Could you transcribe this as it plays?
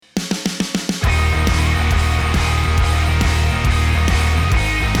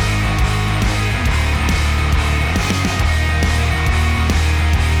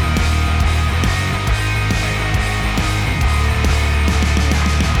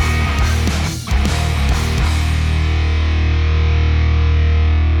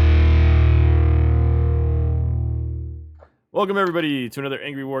Welcome, everybody, to another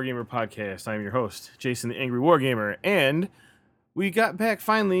Angry Wargamer podcast. I'm your host, Jason the Angry Wargamer, and we got back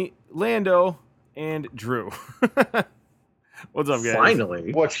finally, Lando and Drew. What's up, guys?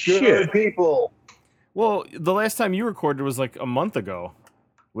 Finally. What's good, people? Well, the last time you recorded was like a month ago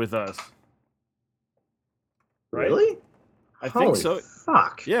with us. Right? Really? I think so.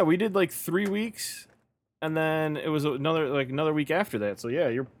 Fuck. Yeah, we did like 3 weeks, and then it was another week after that. So yeah,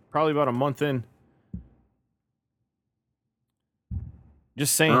 you're probably about a month in.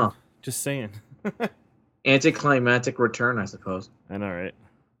 Just saying. Huh. Just saying. Anticlimactic return, I suppose. I know, right?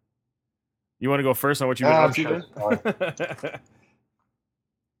 You want to go first on what you've been up to then?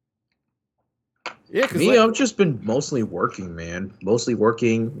 Yeah, because I've just been mostly working, man. Mostly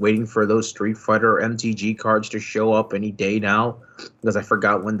working, waiting for those Street Fighter MTG cards to show up any day now, because I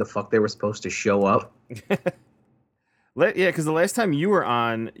forgot when the fuck they were supposed to show up. Yeah, because the last time you were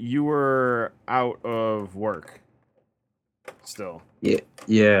on, you were out of work. Still.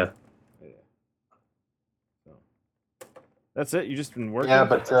 Yeah. So, that's it? You just been working? Yeah,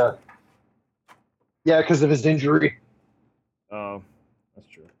 but because of his injury. Oh, that's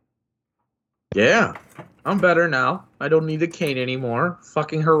true. Yeah. I'm better now. I don't need the cane anymore.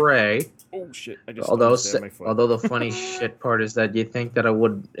 Fucking hooray. Oh shit! Although the funny shit part is that you think that I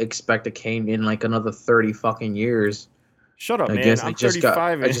would expect a cane in like another 30 fucking years. Shut up, I man! guess I'm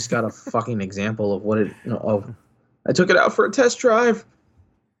 35. I just got a fucking example of what it. I took it out for a test drive.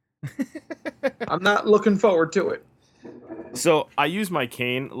 I'm not looking forward to it. So I use my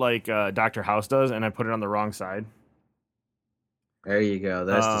cane like Dr. House does, and I put it on the wrong side. There you go.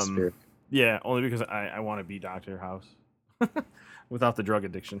 That's the spirit. Yeah, only because I want to be Dr. House without the drug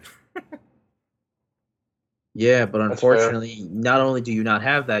addiction. Yeah, but unfortunately, not only do you not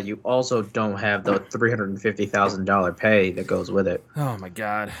have that, you also don't have the $350,000 pay that goes with it. Oh my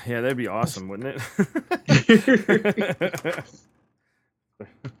god. Yeah, that'd be awesome, wouldn't it?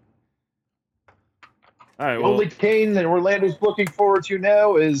 All right, The only cane that Orlando's looking forward to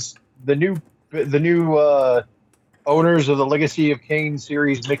now is the new owners of the Legacy of Kain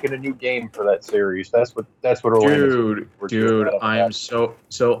series making a new game for that series. That's what Orlando's Dude, I am so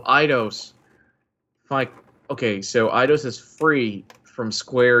Eidos. Okay, so Eidos is free from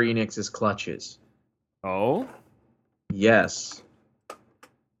Square Enix's clutches. Oh? Yes.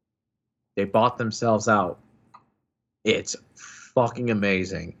 They bought themselves out. It's fucking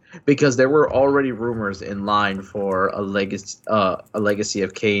amazing. Because there were already rumors in line for a Legacy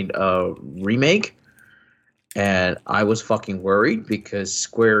of Kain remake. And I was fucking worried because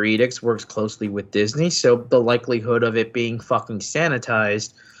Square Enix works closely with Disney, so the likelihood of it being fucking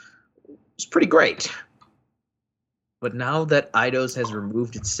sanitized was pretty great. But now that Eidos has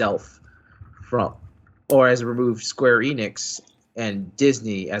removed itself has removed Square Enix and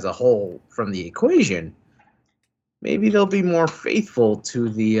Disney as a whole from the equation, maybe they'll be more faithful to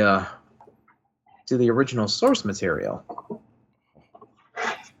the original source material.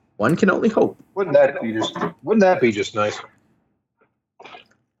 One can only hope. Wouldn't that be just nice?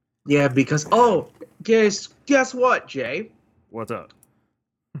 Yeah, because guess what, Jay? What's up?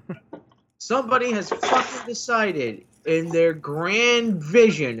 Somebody has fucking decided in their grand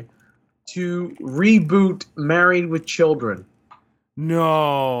vision to reboot Married with Children.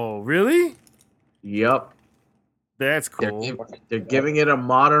 No, really? Yep. That's cool. They're giving it a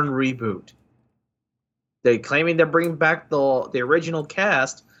modern reboot. They're claiming to bring back the original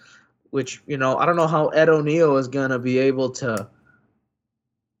cast, which, I don't know how Ed O'Neill is going to be able to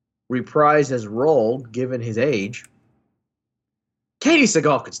reprise his role given his age. Katie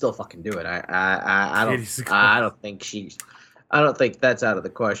Seagal could still fucking do it. I don't think that's out of the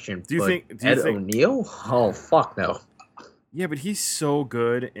question. Do you think Ed O'Neill? Oh, fuck no. Yeah, but he's so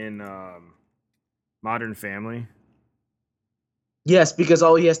good in Modern Family. Yes, because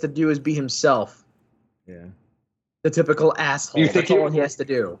all he has to do is be himself. Yeah. The typical asshole. That's all he has to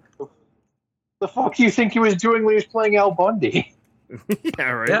do. The fuck do you think he was doing when he was playing Al Bundy?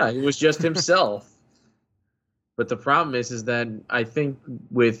 Yeah, right. Yeah, he was just himself. But the problem is that I think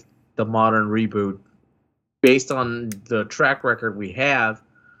with the modern reboot, based on the track record we have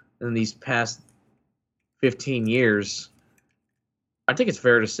in these past 15 years, I think it's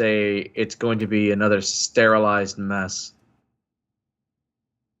fair to say it's going to be another sterilized mess.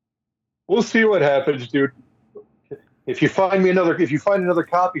 We'll see what happens, dude. If you find another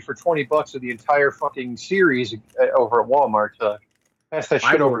copy for $20 of the entire fucking series over at Walmart, pass that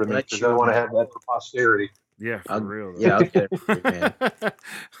shit over to me because I want to have that for posterity. Yeah, for real. Though. Yeah, I'll get it for you, man.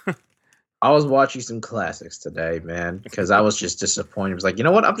 I was watching some classics today, man, because I was just disappointed. I was like, you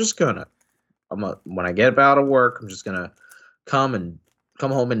know what? When I get out of work, I'm just gonna come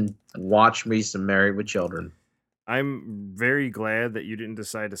home and watch me some Married with Children. I'm very glad that you didn't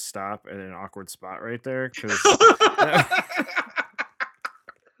decide to stop at an awkward spot right there, because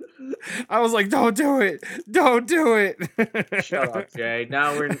I was like, "Don't do it! Don't do it!" Shut up, Jay.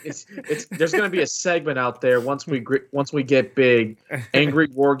 Now it's there's gonna be a segment out there once we get big, Angry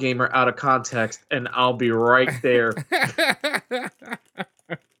Wargamer out of context, and I'll be right there.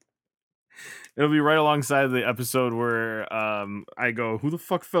 It'll be right alongside the episode where I go, "Who the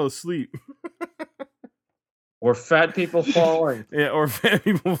fuck fell asleep?" Or fat people falling. Yeah, or fat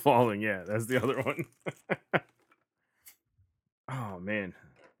people falling. Yeah, that's the other one. Oh man,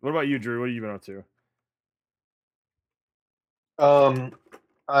 what about you, Drew? What have you been up to?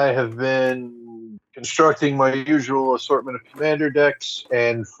 I have been constructing my usual assortment of commander decks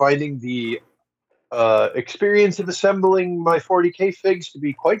and finding the experience of assembling my 40k figs to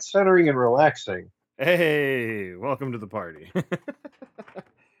be quite centering and relaxing. Hey, welcome to the party.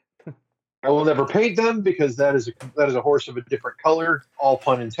 I will never paint them because that is a horse of a different color, all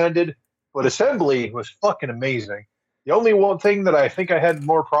pun intended. But assembly was fucking amazing. The only one thing that I think I had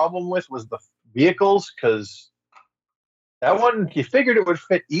more problem with was the vehicles, because that one, you figured it would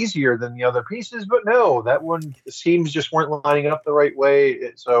fit easier than the other pieces, but no, that one, the seams just weren't lining up the right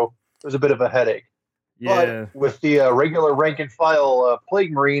way, so it was a bit of a headache. Yeah. But with the regular rank and file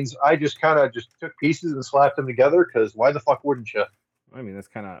Plague Marines, I just kind of just took pieces and slapped them together, because why the fuck wouldn't you? I mean, that's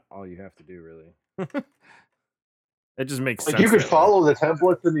kind of all you have to do, really. It just makes Like, sense. you could follow the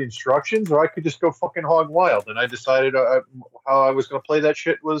templates and the instructions, or I could just go fucking hog wild. And I decided how I was going to play that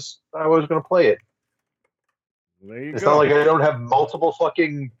shit was I was going to play it. It's not like I don't have multiple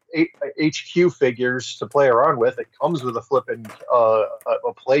fucking HQ figures to play around with. It comes with a flipping a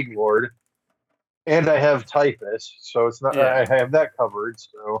Plague Lord, and I have Typhus, so it's not. Yeah. I have that covered.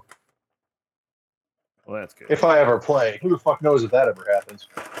 So, well, that's good. If I ever play, who the fuck knows if that ever happens?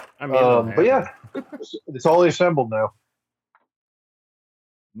 I mean, but yeah, it's all assembled now.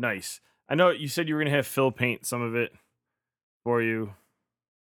 Nice. I know you said you were gonna have Phil paint some of it for you.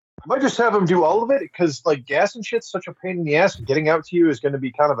 I might just have him do all of it, because like gas and shit's such a pain in the ass. Getting out to you is going to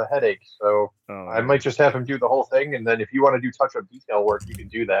be kind of a headache. So I might just have him do the whole thing, and then if you want to do touch-up detail work, you can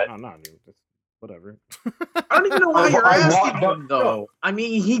do that. Oh no, dude. That's whatever. I don't even know why you're asking him, though. I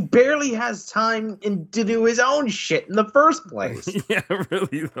mean, he barely has time to do his own shit in the first place. Yeah,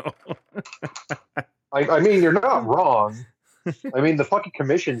 really though. I mean, you're not wrong. I mean, the fucking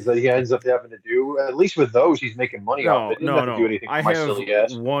commissions that he ends up having to do, at least with those, he's making money off it. He doesn't have to do anything for my silly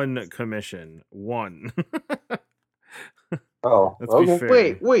ass. One commission. One. Oh,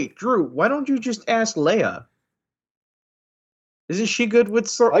 okay. Wait, Drew, why don't you just ask Leia? Isn't she good with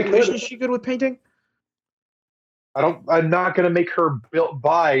isn't she good with painting? I'm not gonna make her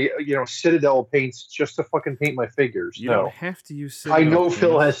buy Citadel paints just to fucking paint my figures. You don't have to use Citadel I know paints.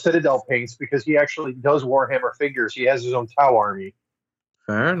 Phil has Citadel paints because he actually does Warhammer figures. He has his own Tau army.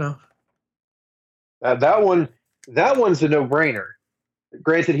 Fair enough. That one's a no-brainer.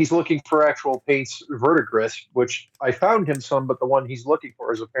 Granted, he's looking for actual paints verdigris, which I found him some, but the one he's looking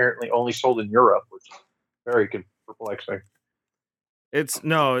for is apparently only sold in Europe, which is very perplexing. It's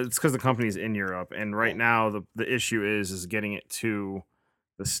because the company's in Europe, and right now the issue is getting it to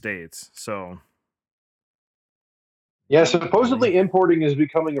the States. So yeah, supposedly importing is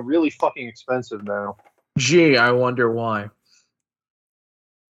becoming really fucking expensive now. Gee, I wonder why.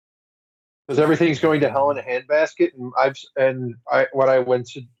 Because everything's going to hell in a handbasket, and when I went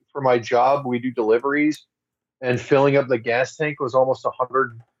for my job, we do deliveries, and filling up the gas tank was almost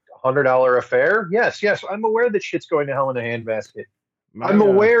 $100 affair. Yes, I'm aware that shit's going to hell in a handbasket. I'm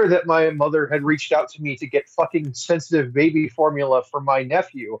aware that my mother had reached out to me to get fucking sensitive baby formula for my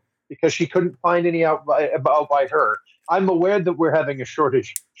nephew because she couldn't find any out by her. I'm aware that we're having a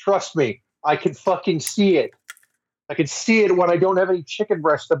shortage. Trust me, I can fucking see it. I can see it when I don't have any chicken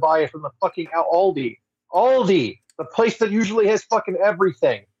breast to buy from the fucking Aldi. Aldi, the place that usually has fucking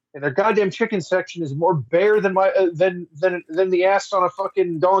everything, and their goddamn chicken section is more bare than than the ass on a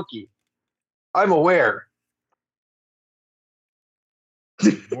fucking donkey. I'm aware.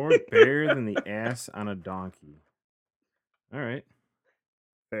 More bare than the ass on a donkey. All right.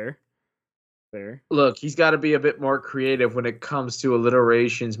 Fair. Look, he's got to be a bit more creative when it comes to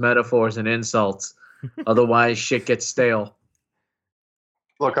alliterations, metaphors, and insults. Otherwise, shit gets stale.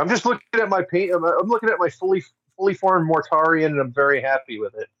 Look, I'm just looking at my paint. I'm looking at my fully formed Mortarion, and I'm very happy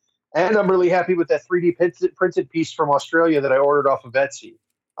with it. And I'm really happy with that 3D printed piece from Australia that I ordered off of Etsy.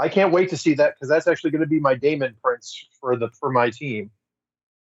 I can't wait to see that, because that's actually going to be my Daemon prints for my team.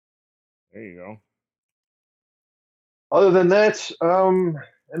 There you go. Other than that,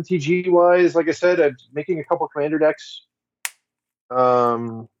 MTG wise, like I said, I'm making a couple commander decks.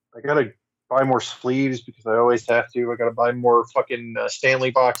 I got a buy more sleeves because I always have to. I got to buy more fucking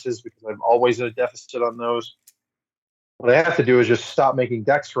Stanley boxes because I'm always at a deficit on those. What I have to do is just stop making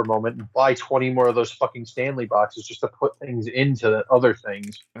decks for a moment and buy 20 more of those fucking Stanley boxes just to put things into other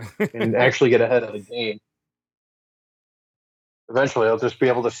things and actually get ahead of the game. Eventually, I'll just be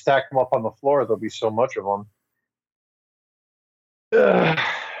able to stack them up on the floor. There'll be so much of them.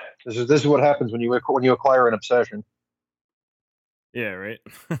 This is what happens when you acquire an obsession. Yeah, right.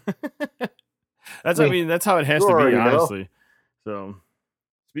 That's how it has to be, honestly. So,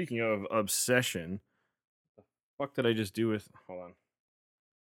 speaking of obsession, what the fuck did I just do with? Hold on.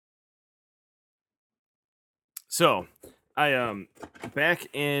 So, I back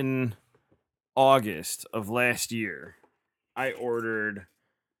in August of last year, I ordered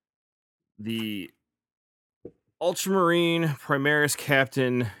the Ultramarine Primaris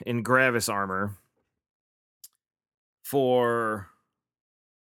Captain in Gravis armor from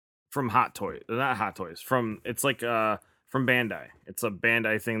Hot Toys. Not Hot Toys. It's like from Bandai. It's a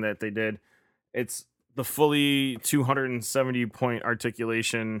Bandai thing that they did. It's the fully 270 point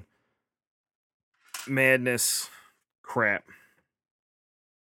articulation madness crap.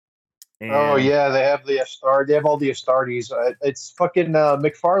 And oh yeah, they have the Astard. They have all the Astartes. It's fucking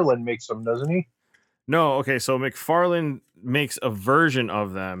McFarlane makes them, doesn't he? No, okay. So McFarlane makes a version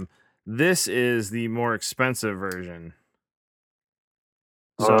of them. This is the more expensive version.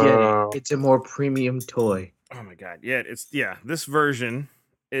 So get it. It's a more premium toy. Oh my god! Yeah, this version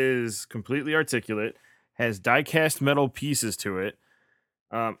is completely articulate, has die-cast metal pieces to it.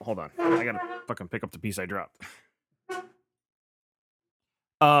 Hold on, I gotta fucking pick up the piece I dropped.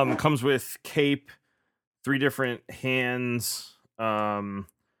 Comes with cape, 3 different hands, 2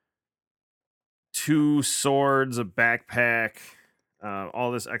 swords, a backpack,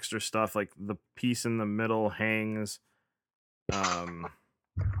 all this extra stuff. Like the piece in the middle hangs.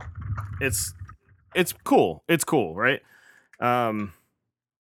 It's cool. It's cool, right? I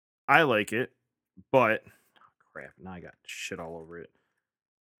like it, but crap, now I got shit all over it.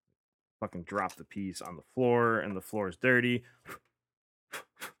 Fucking dropped the piece on the floor, and the floor is dirty.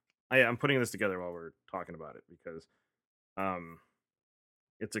 I'm putting this together while we're talking about it because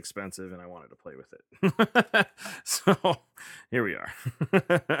it's expensive and I wanted to play with it. So here we are.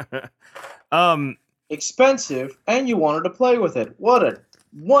 Expensive and you wanted to play with it. What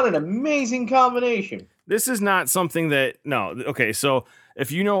an amazing combination. This is not something that okay, so if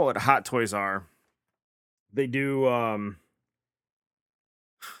you know what Hot Toys are, they do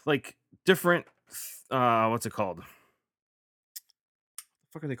like different what's it called? What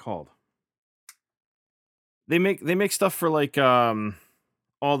the fuck are they called? They make stuff for like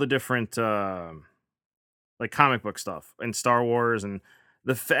all the different like comic book stuff and Star Wars, and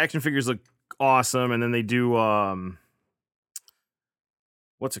the action figures look awesome, and then they do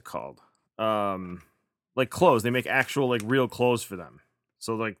what's it called? Like clothes. They make actual like real clothes for them.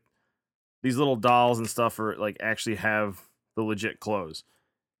 So like these little dolls and stuff are like actually have the legit clothes.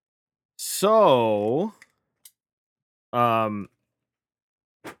 So a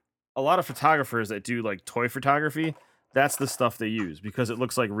lot of photographers that do like toy photography, that's the stuff they use because it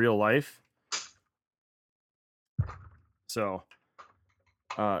looks like real life. So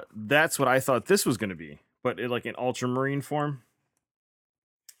that's what I thought this was going to be, but like in ultramarine form.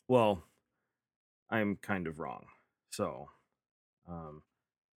 Well, I'm kind of wrong. So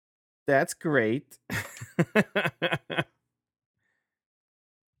that's great.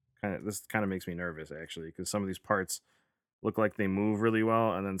 This kind of makes me nervous actually, because some of these parts look like they move really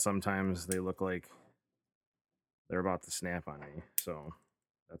well, and then sometimes they look like they're about to snap on me. So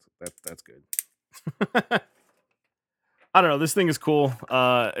that's good. I don't know. This thing is cool.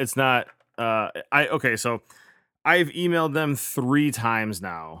 It's not. So I've emailed them 3 times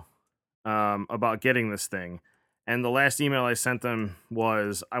now about getting this thing, and the last email I sent them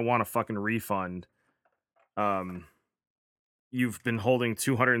was, I want a fucking refund. You've been holding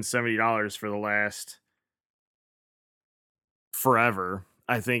 $270 for the last forever.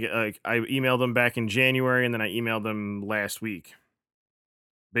 I think like I emailed them back in January, and then I emailed them last week.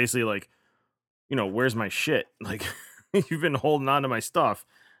 Basically, like, where's my shit? Like, you've been holding on to my stuff.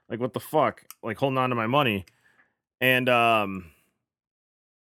 Like, what the fuck? Like, holding on to my money. And I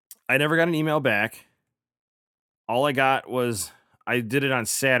never got an email back. All I got was, I did it on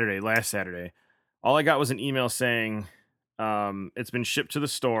last Saturday. All I got was an email saying it's been shipped to the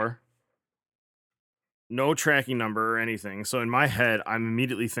store. No tracking number or anything. So in my head, I'm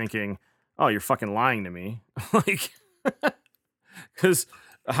immediately thinking, oh, you're fucking lying to me. Like, because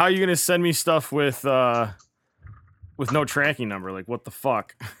how are you going to send me stuff with no tracking number? Like, what the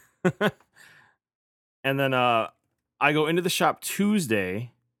fuck? And then I go into the shop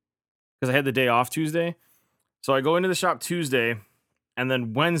Tuesday because I had the day off Tuesday. So I go into the shop Tuesday, and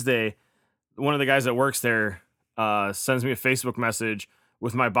then Wednesday, one of the guys that works there sends me a Facebook message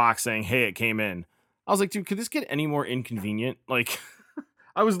with my box saying, "Hey, it came in." I was like, dude, could this get any more inconvenient? Like,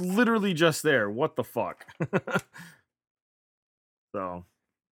 I was literally just there. What the fuck? So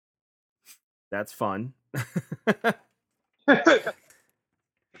that's fun.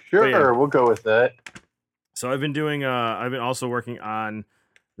 Sure, yeah. we'll go with that. So I've been doing. I've been also working on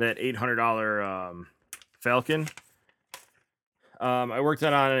that $800 Falcon. I worked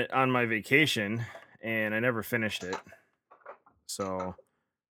on it on my vacation, and I never finished it. So,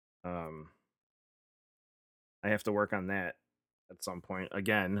 I have to work on that at some point.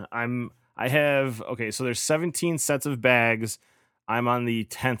 Again, so there's 17 sets of bags. I'm on the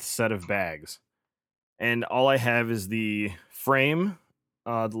 10th set of bags. And all I have is the frame,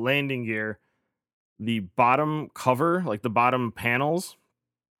 the landing gear, the bottom cover, like the bottom panels,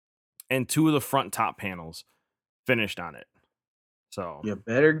 and 2 of the front top panels finished on it. So you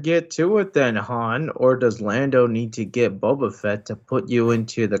better get to it then, Han, or does Lando need to get Boba Fett to put you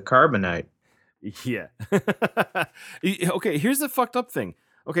into the carbonite? yeah. Okay, here's the fucked up thing.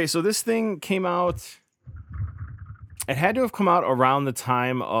 Okay, so this thing came out. It had to have come out around the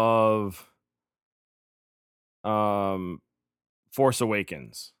time of Force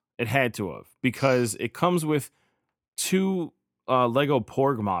Awakens. It had to have, because it comes with 2 Lego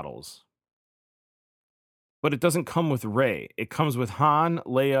Porg models. But it doesn't come with Rey. It comes with Han,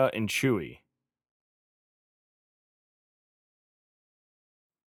 Leia, and Chewie.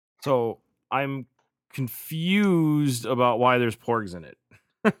 So I'm confused about why there's Porgs in it.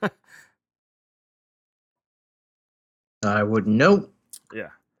 I wouldn't know. Yeah.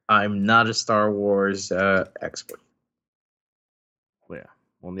 I'm not a Star Wars expert. Well,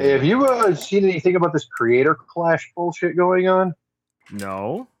 yeah. Hey, have you seen anything about this creator clash bullshit going on?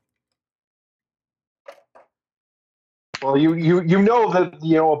 No. Well, you know that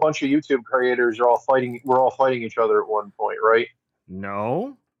a bunch of YouTube creators are all fighting. We're all fighting each other at one point, right?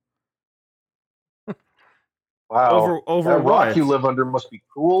 No. Wow. Over that what? rock you live under must be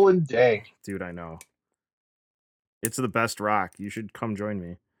cool and dank. Dude, I know. It's the best rock. You should come join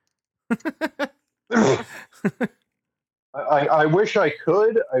me. I wish I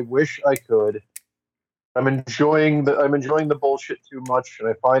could. I wish I could. I'm enjoying the bullshit too much, and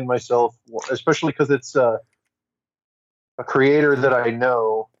I find myself, especially because it's a creator that I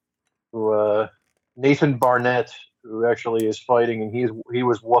know, who Nathan Barnett, who actually is fighting, and he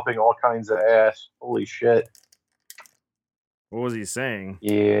was whooping all kinds of ass. Holy shit! What was he saying?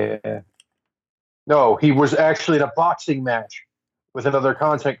 Yeah. No, he was actually in a boxing match with another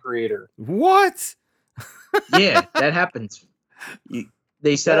content creator. What? Yeah, that happens.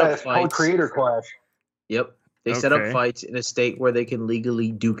 They set up It's called fights. Creator Clash. Yep. They set up fights in a state where they can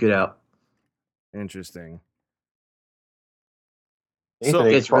legally duke it out. Interesting. So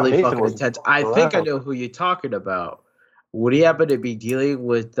it's really fucking intense. I think I know who you're talking about. Would he happen to be dealing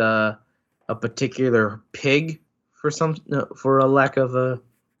with a particular pig for a lack of a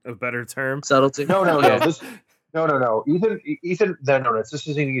better term? Subtlety? No. No. Ethan. No. This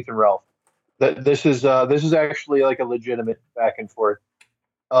isn't Ethan Ralph. This is actually like a legitimate back and forth.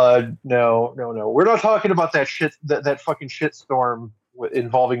 No. We're not talking about that shit. That fucking shitstorm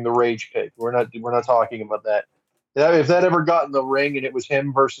involving the Rage Pig. We're not talking about that. If that ever got in the ring and it was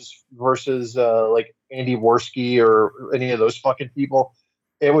him versus like Andy Worski or any of those fucking people,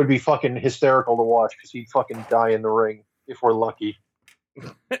 it would be fucking hysterical to watch because he'd fucking die in the ring if we're lucky.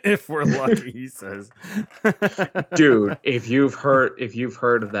 If we're lucky, he says. Dude, if you've heard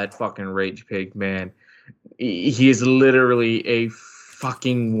of that fucking Rage Pig, man, he is literally a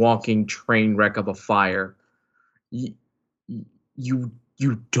fucking walking train wreck of a fire. You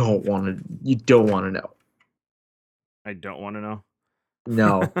don't want to know. I don't want to know.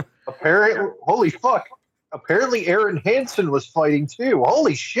 No. Holy fuck. Apparently Aaron Hansen was fighting too.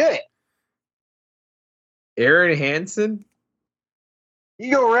 Holy shit. Aaron Hansen?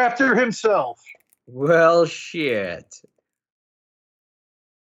 Ego Raptor himself. Well, shit.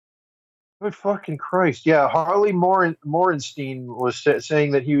 Good fucking Christ. Yeah, Harley Morenstein was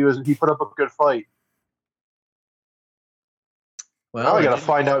saying that he put up a good fight. Well, now I gotta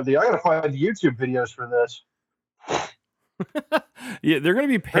find the YouTube videos for this. Yeah, they're gonna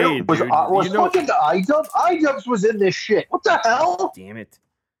be paid. Was fucking iDubbbz was in this shit. What the hell? Damn it!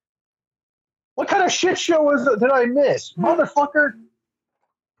 What kind of shit show did I miss, motherfucker?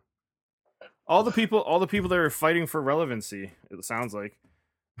 All the people that are fighting for relevancy. It sounds like.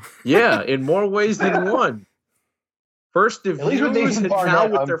 Yeah, in more ways than one. First the views, and now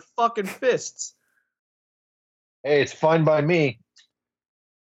with their fucking fists. Hey, it's fine by me.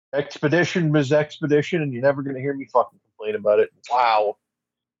 Expedition was expedition, and you're never going to hear me fucking complain about it. Wow.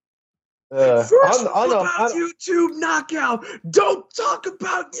 First, about YouTube Knockout. Don't talk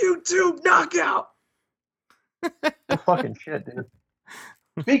about YouTube Knockout. Fucking shit, dude.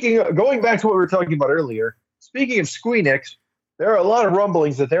 Going back to what we were talking about earlier, speaking of Squeenix, there are a lot of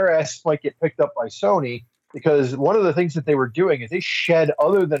rumblings that their ass might get picked up by Sony because one of the things that they were doing is they shed,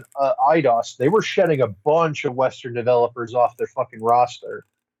 other than IDOS, they were shedding a bunch of Western developers off their fucking roster.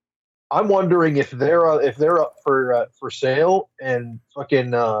 I'm wondering if they're up for sale and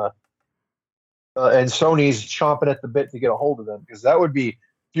fucking and Sony's chomping at the bit to get a hold of them, because that would be,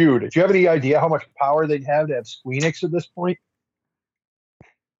 dude. Do you have any idea how much power they'd have to have Squeenix at this point?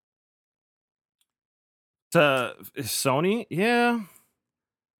 To Sony, yeah,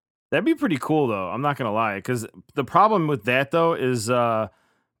 that'd be pretty cool though. I'm not gonna lie, because the problem with that though is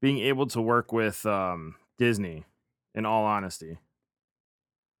being able to work with Disney. In all honesty,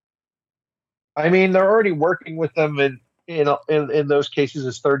 I mean, they're already working with them in those cases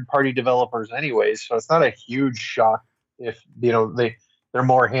as third party developers, anyways. So it's not a huge shock if they're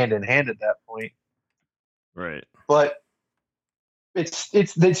more hand in hand at that point. right? But it's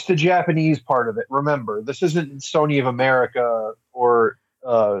the Japanese part of it. Remember, this isn't Sony of America or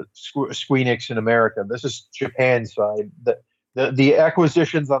Squeenix in America. This is Japan side. The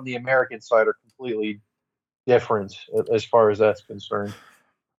acquisitions on the American side are completely different as far as that's concerned.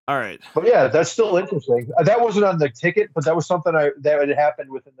 All right. But yeah, that's still interesting. That wasn't on the ticket, but that was something that had happened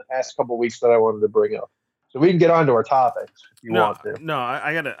within the past couple of weeks that I wanted to bring up. So we can get on to our topics if you want to. No,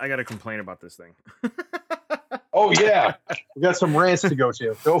 I gotta complain about this thing. Oh yeah, we got some rants to go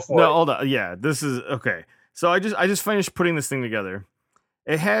to. Go for it. No, hold on. Yeah, this is okay. So I just finished putting this thing together.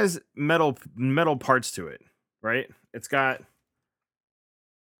 It has metal parts to it, right? It's got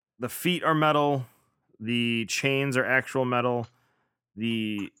the feet are metal, the chains are actual metal,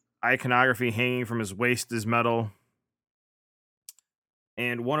 the iconography hanging from his waist is metal,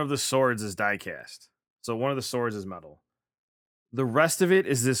 and one of the swords is die cast. So one of the swords is metal. The rest of it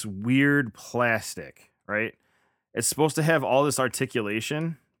is this weird plastic, right? It's supposed to have all this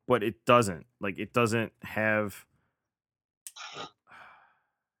articulation, but it doesn't. Like, it doesn't have.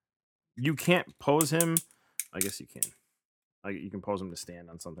 You can't pose him. I guess you can. You can pose him to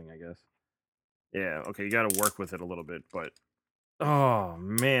stand on something, I guess. Yeah, okay, you got to work with it a little bit, but oh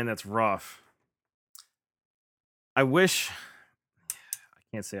man, that's rough. I wish. I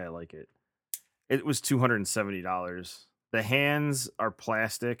can't say I like it. It was $270. The hands are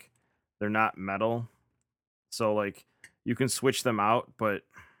plastic; they're not metal, so like you can switch them out, but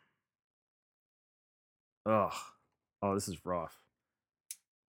oh, this is rough.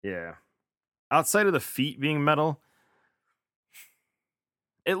 Yeah, outside of the feet being metal,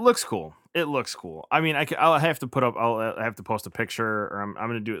 it looks cool. It looks cool. I mean, I'll have to put up. I'll have to post a picture, or I'm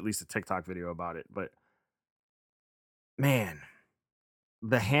going to do at least a TikTok video about it. But man,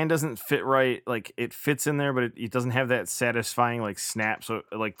 the hand doesn't fit right. Like, it fits in there, but it doesn't have that satisfying like snap. So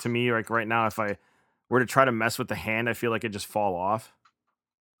like, to me, like right now, if I were to try to mess with the hand, I feel like it just fall off.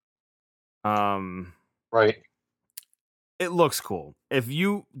 Right. It looks cool. If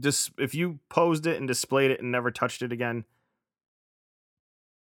you posed it and displayed it and never touched it again,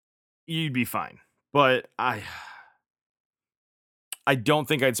 you'd be fine. But I don't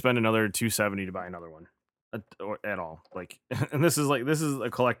think I'd spend another $270 to buy another one at all. Like, and this is a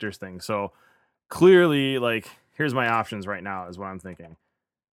collector's thing. So clearly, like, here's my options right now is what I'm thinking.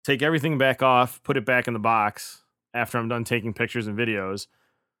 Take everything back off, put it back in the box after I'm done taking pictures and videos,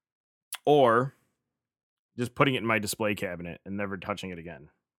 or just putting it in my display cabinet and never touching it again.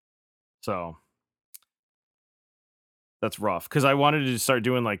 So that's rough, because I wanted to start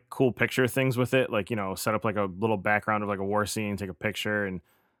doing like cool picture things with it, like, set up like a little background of like a war scene, take a picture, and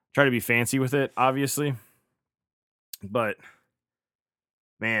try to be fancy with it, obviously. But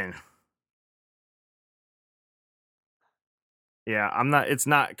man, yeah, it's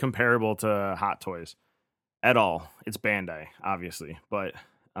not comparable to Hot Toys at all. It's Bandai, obviously, but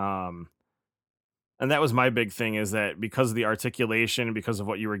and that was my big thing, is that because of the articulation, because of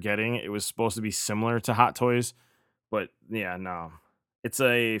what you were getting, it was supposed to be similar to Hot Toys. But yeah, no. It's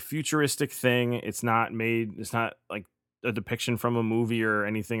a futuristic thing. It's not like a depiction from a movie or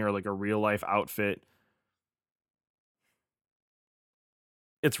anything, or like a real life outfit.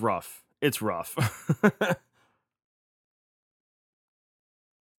 It's rough. It's rough.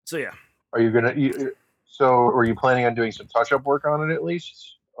 So yeah. Are you planning on doing some touch up work on it at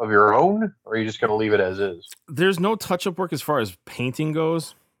least of your own, or are you just gonna leave it as is? There's no touch up work as far as painting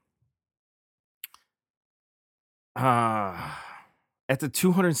goes. At the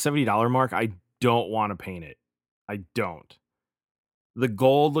 $270 mark, I don't want to paint it. I don't. The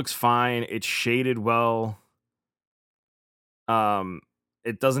gold looks fine. It's shaded well.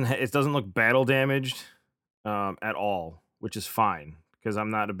 It doesn't look battle damaged at all, which is fine because I'm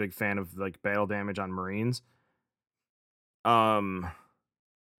not a big fan of like battle damage on Marines.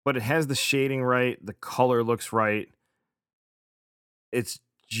 But it has the shading right. The color looks right. It's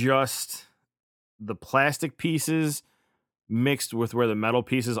just the plastic pieces mixed with where the metal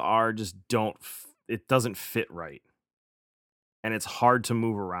pieces are just it doesn't fit right. And it's hard to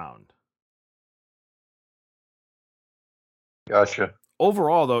move around. Gotcha.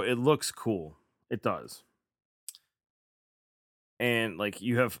 Overall, though, it looks cool. It does. And like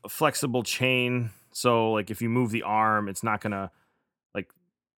you have a flexible chain, so like if you move the arm, it's not gonna like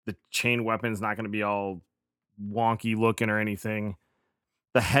the chain weapon's not gonna be all wonky looking or anything.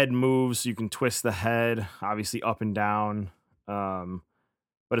 The head moves, so you can twist the head, obviously up and down.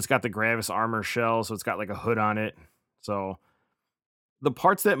 But it's got the Gravis armor shell, so it's got like a hood on it. So the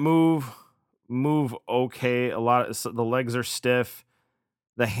parts that move okay. The legs are stiff.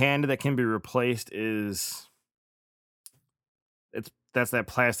 The hand that can be replaced that's that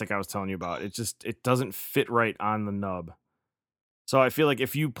plastic I was telling you about. It doesn't fit right on the nub. So I feel like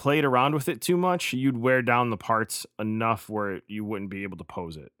if you played around with it too much, you'd wear down the parts enough where you wouldn't be able to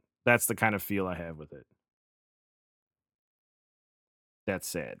pose it. That's the kind of feel I have with it. That's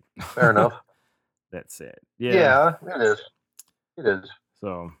sad. Fair enough. That's sad. Yeah, it is. It is.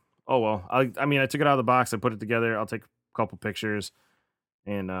 So, oh well. I took it out of the box. I put it together. I'll take a couple pictures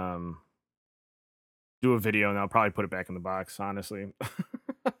and do a video, and I'll probably put it back in the box. Honestly.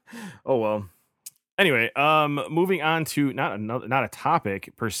 Oh well. Anyway, moving on to not a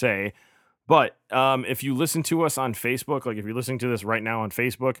topic per se, but if you listen to us on Facebook, like if you're listening to this right now on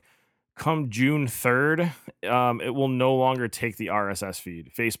Facebook, come June 3rd, it will no longer take the RSS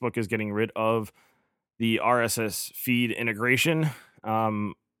feed. Facebook is getting rid of the RSS feed integration.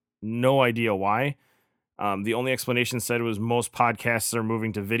 No idea why. The only explanation said was most podcasts are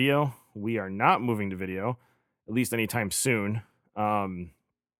moving to video. We are not moving to video, at least anytime soon.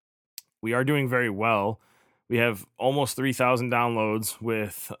 We are doing very well. We have almost 3,000 downloads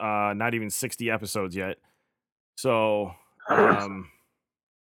with not even 60 episodes yet. So,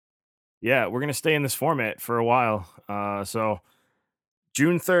 yeah, we're going to stay in this format for a while. So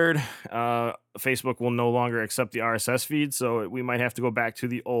June 3rd, Facebook will no longer accept the RSS feed. So we might have to go back to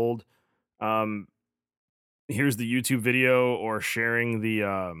the old, here's the YouTube video or sharing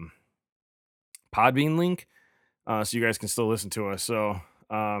the Podbean link. So you guys can still listen to us. So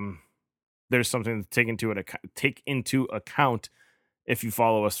there's something to take into account if you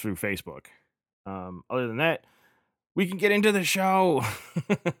follow us through Facebook. Other than that, we can get into the show.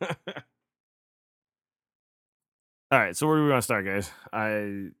 All right, so where do we want to start, guys?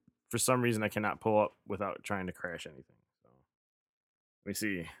 For some reason, I cannot pull up without trying to crash anything. So let me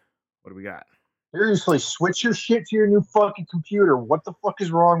see. What do we got? Seriously, switch your shit to your new fucking computer. What the fuck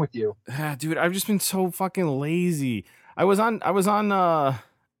is wrong with you? Dude, I've just been so fucking lazy. I was on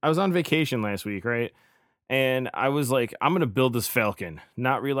vacation last week, right? And I was like, I'm gonna build this Falcon,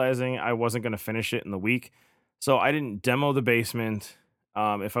 not realizing I wasn't gonna finish it in the week. So I didn't demo the basement.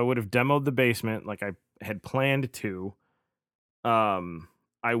 If I would have demoed the basement like I had planned to,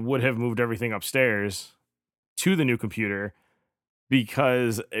 I would have moved everything upstairs to the new computer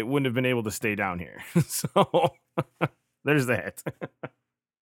because it wouldn't have been able to stay down here. So there's that.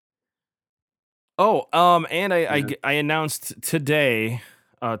 Oh, and I announced today.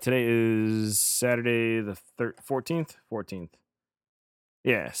 Today is Saturday the 14th.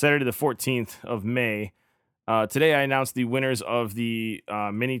 Yeah, Saturday the 14th of May. Today I announced the winners of the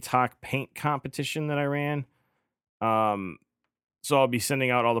Mini Talk paint competition that I ran. So I'll be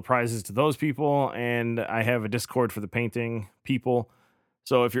sending out all the prizes to those people, and I have a Discord for the painting people.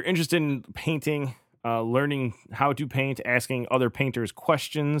 So if you're interested in painting, learning how to paint, asking other painters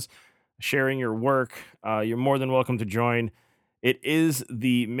questions, sharing your work, you're more than welcome to join. It is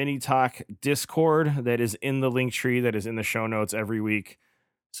the Mini Talk Discord that is in the link tree that is in the show notes every week.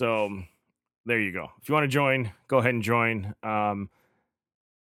 So there you go. If you want to join, go ahead and join.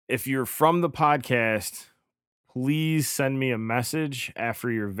 If you're from the podcast, please send me a message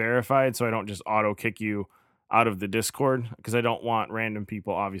after you're verified so I don't just auto kick you out of the Discord, because I don't want random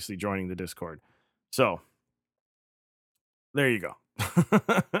people obviously joining the Discord. So there you go.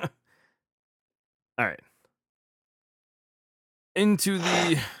 All right. Into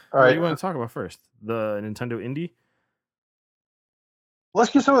the what do you want to talk about first? The Nintendo Indie? Let's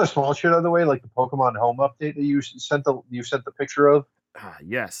get some of the small shit out of the way, like the Pokemon Home update that you sent the picture of.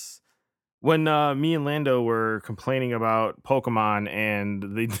 Yes. When me and Lando were complaining about Pokemon and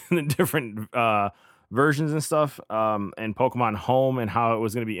the different versions and stuff, and Pokemon Home and how it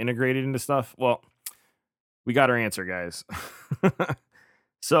was going to be integrated into stuff. Well, we got our answer, guys.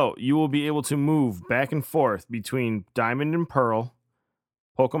 So you will be able to move back and forth between Diamond and Pearl,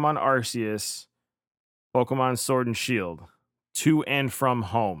 Pokemon Arceus, Pokemon Sword and Shield, to and from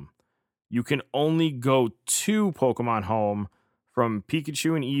home. You can only go to Pokemon Home from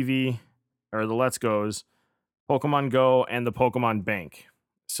Pikachu and Eevee, or the Let's Goes, Pokemon Go, and the Pokemon Bank.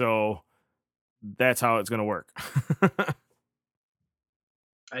 So that's how it's going to work.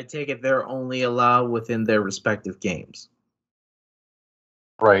 I take it they're only allowed within their respective games.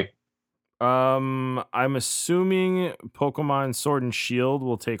 Right. I'm assuming Pokemon Sword and Shield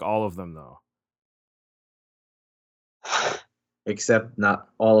will take all of them, though. Except not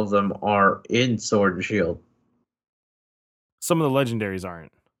all of them are in Sword and Shield. Some of the legendaries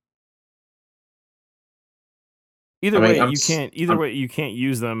aren't. Either way, you can't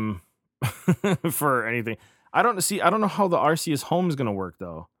use them for anything. I don't know how the Arceus home is gonna work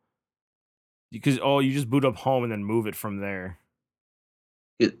though. Because you just boot up home and then move it from there.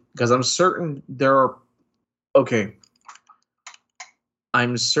 Because I'm certain there are. Okay.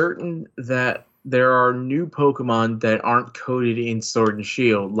 I'm certain that there are new Pokemon that aren't coded in Sword and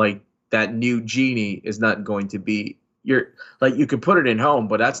Shield. Like that new Genie is not going to be you can put it in home,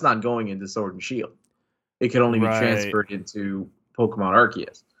 but that's not going into Sword and Shield. It can only be transferred into Pokemon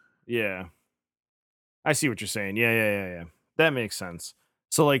Arceus. Yeah. I see what you're saying. Yeah. That makes sense.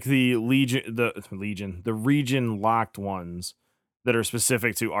 So like the region locked ones that are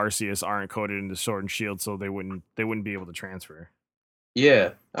specific to Arceus aren't coded into Sword and Shield, so they wouldn't be able to transfer.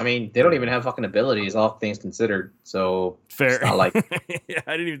 Yeah, I mean they don't even have fucking abilities, all things considered. So fair. It's not like yeah,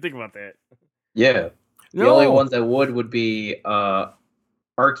 I didn't even think about that. Yeah, the only ones that would be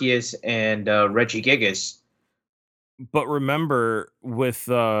Arceus and Regigigas. But remember, with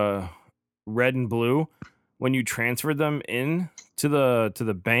Red and Blue, when you transferred them in to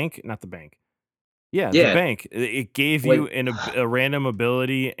the bank, not the bank. Yeah, the bank. It gave you a random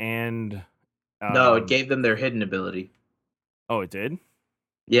ability and no, it gave them their hidden ability. Oh, it did?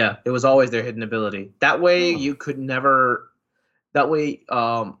 Yeah, it was always their hidden ability. That way you could never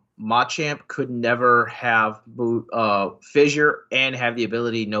Machamp could never have Fissure and have the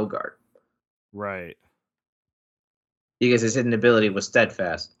ability No Guard. Right. Because his hidden ability was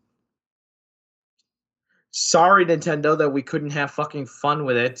Steadfast. Sorry, Nintendo, that we couldn't have fucking fun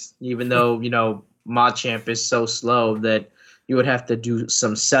with it, even though, Machamp is so slow that you would have to do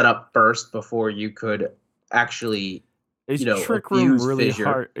some setup first before you could actually, Trick Room really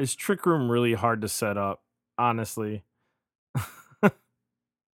hard? Is Trick Room really hard to set up, honestly?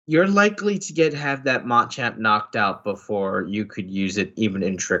 You're likely to have that Machamp knocked out before you could use it even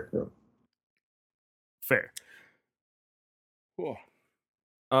in Trick Room. Fair. Cool.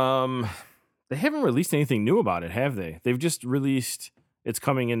 They haven't released anything new about it, have they? They've just released it's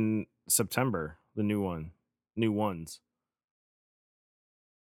coming in September, the new ones.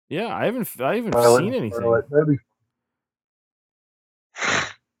 Yeah, I haven't seen anything.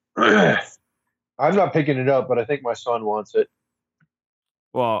 I'm not picking it up, but I think my son wants it.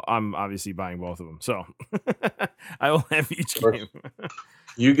 Well, I'm obviously buying both of them, so I will have each game.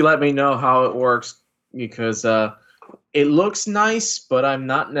 You can let me know how it works because it looks nice, but I'm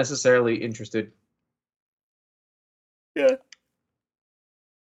not necessarily interested. Yeah.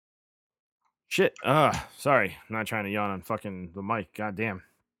 Shit. Sorry. I'm not trying to yawn on fucking the mic. God damn.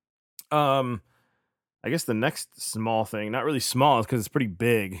 I guess the next small thing, not really small because it's pretty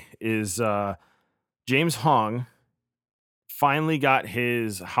big, is James Hong finally got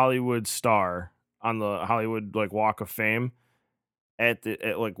his Hollywood star on the Hollywood Walk of Fame at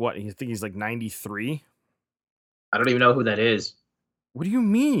what? I think he's 93. I don't even know who that is. What do you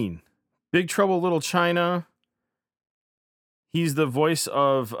mean? Big Trouble Little China. He's the voice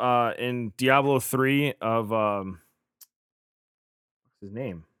of in Diablo 3 of what's his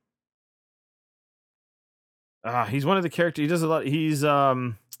name? He's one of the characters. He does a lot. He's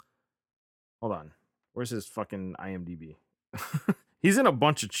hold on. Where's his fucking IMDb? He's in a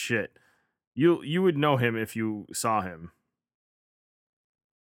bunch of shit. You would know him if you saw him.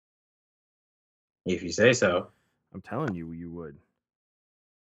 If you say so. I'm telling you, you would.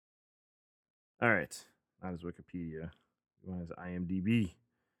 All right. Not his Wikipedia. He has IMDb.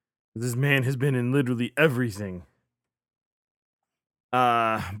 This man has been in literally everything.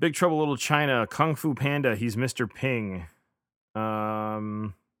 Big Trouble Little China, Kung Fu Panda, he's Mr. Ping.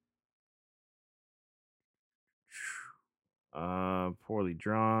 Poorly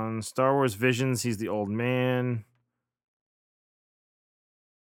drawn. Star Wars Visions, he's the old man.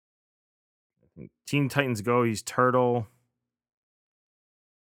 I think Teen Titans Go, he's Turtle.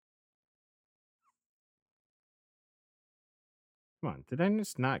 Come on, did I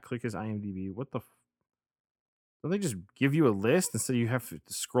just not click his IMDb? What the? Don't they just give you a list instead you have to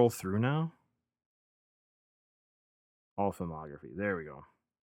scroll through now? All filmography. There we go.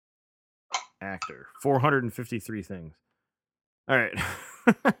 Actor. 453 things. All right.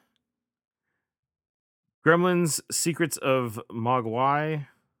 Gremlins Secrets of Mogwai.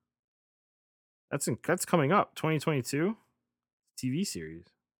 That's coming up. 2022. TV series.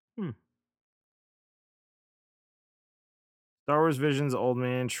 Star Wars Visions, Old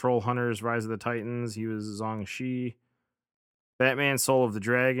Man, Troll Hunters, Rise of the Titans. He was Zhong Shi. Batman, Soul of the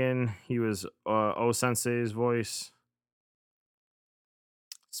Dragon. He was O Sensei's voice.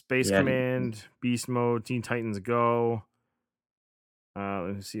 Space Command, Beast Mode, Teen Titans Go.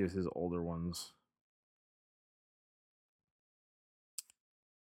 Let me see his older ones.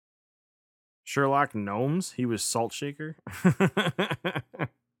 Sherlock Gnomes. He was Salt Shaker.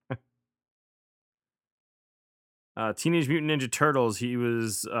 Teenage Mutant Ninja Turtles. He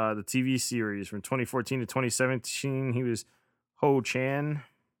was the TV series from 2014 to 2017. He was Ho Chan.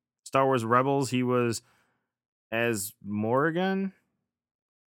 Star Wars Rebels. He was as Morrigan.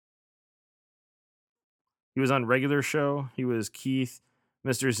 He was on Regular Show. He was Keith,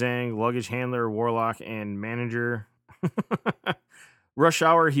 Mr. Zhang, Luggage Handler, Warlock, and Manager. Rush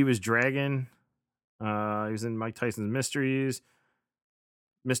Hour. He was Dragon. He was in Mike Tyson's Mysteries.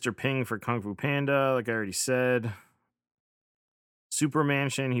 Mr. Ping for Kung Fu Panda, like I already said. Super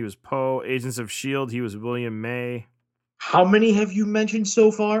Mansion, he was Poe. Agents of S.H.I.E.L.D., he was William May. How many have you mentioned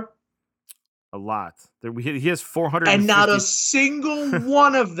so far? A lot. He has 400. And not a single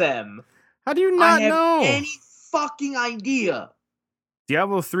one of them. How do you not know? Any fucking idea.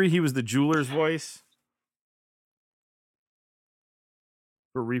 Diablo 3, he was the jeweler's voice.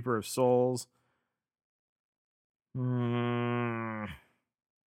 For Reaper of Souls.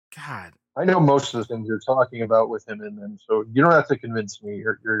 God. I know most of the things you're talking about with him in them, so you don't have to convince me.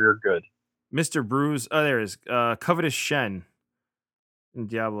 You're good. Mr. Bruise. Oh, there is. Covetous Shen in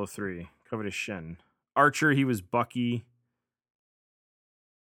Diablo 3. Covetous Shen. Archer, he was Bucky.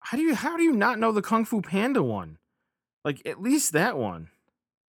 How do you not know the Kung Fu Panda one? Like, at least that one.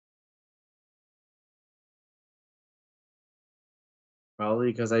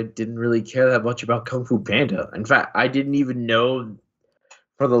 Probably because I didn't really care that much about Kung Fu Panda. In fact, I didn't even know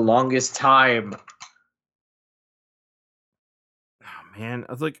for the longest time. Oh, man.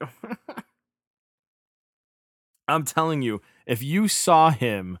 I was like, I'm telling you, if you saw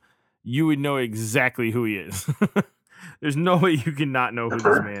him, you would know exactly who he is. There's no way you can not know who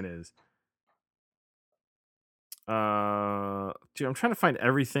this man is. Dude, I'm trying to find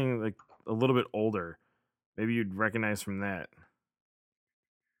everything like a little bit older. Maybe you'd recognize from that.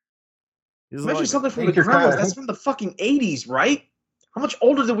 You mentioned something from the Gremlins. That's from the fucking 80s, right? How much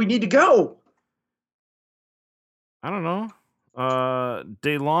older do we need to go? I don't know.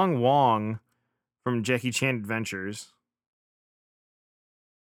 DeLong Wong from Jackie Chan Adventures.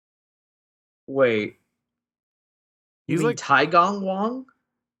 Wait. He's like Taigong Wong?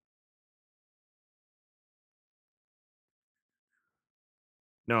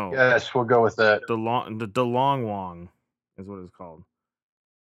 No. Yes, we'll go with that. DeLong Wong is what it's called.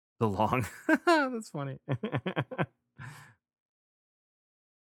 DeLong. That's funny.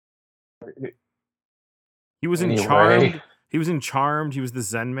 He was in Charmed. He was in Charmed. He was the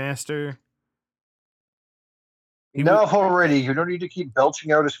Zen Master. Enough already. You don't need to keep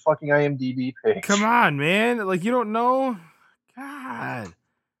belching out his fucking IMDb page. Come on, man. Like, you don't know? God.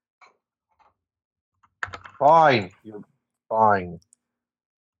 Fine. You're fine.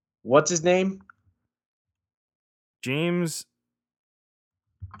 What's his name? James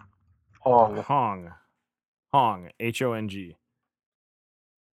Hong. Hong. H-O-N-G.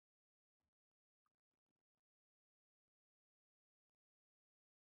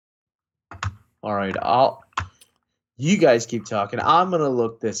 All right, you guys keep talking. I'm gonna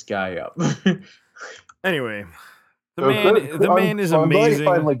look this guy up. Anyway, the man is amazing. I'm glad you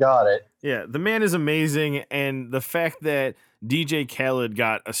finally got it. Yeah, the man is amazing, and the fact that DJ Khaled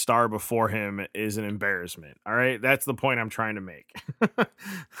got a star before him is an embarrassment. All right, that's the point I'm trying to make.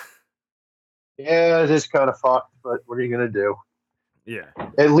 Yeah, it is kind of fucked, but what are you gonna do? Yeah.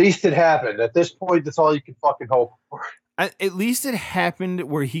 At least it happened. At this point, that's all you can fucking hope for. At least it happened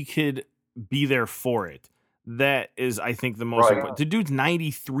where he could be there for it. That is, I think, the most important. The dude's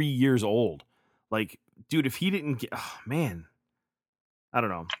 93 years old. Like, dude, if he didn't get, oh man, I don't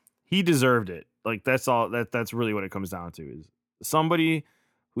know. He deserved it. Like, that's all. That's really what it comes down to. Is somebody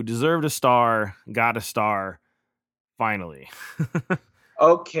who deserved a star got a star. Finally.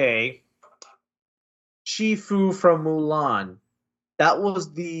 Okay. Shifu from Mulan. That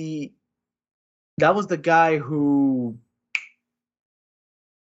was the guy who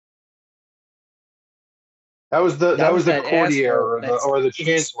That was the that courtier asshole or the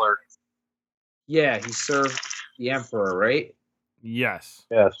chancellor. Yeah, he served the emperor, right? Yes.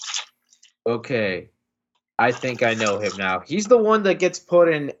 Yes. Okay. I think I know him now. He's the one that gets put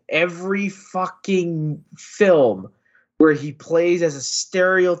in every fucking film where he plays as a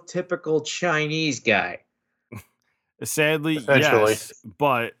stereotypical Chinese guy. Sadly, Essentially. yes,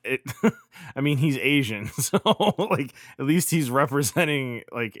 but it I mean, he's Asian, so like at least he's representing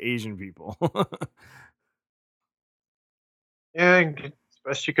like Asian people. Yeah, it's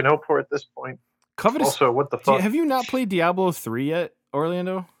best you can hope for at this point. Covetous. Also, what the fuck? Have you not played Diablo 3 yet,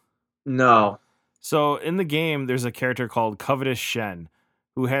 Orlando? No. So in the game, there's a character called Covetous Shen,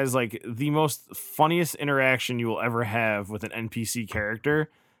 who has like the most funniest interaction you will ever have with an NPC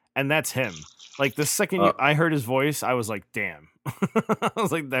character, and that's him. Like the second I heard his voice, I was like, "Damn!" I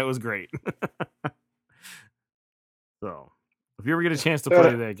was like, "That was great." So, if you ever get a chance to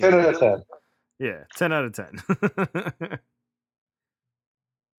play that game, 10 out of 10. Yeah, 10 out of 10.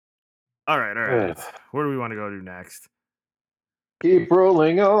 All right. Where do we want to go to next? Keep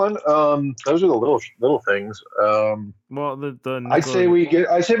rolling on. Those are the little things. Well, the I say we get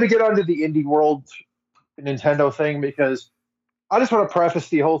onto the indie world Nintendo thing because I just want to preface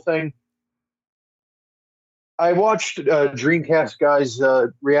the whole thing. I watched Dreamcast guy's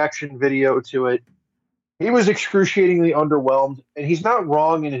reaction video to it. He was excruciatingly underwhelmed, and he's not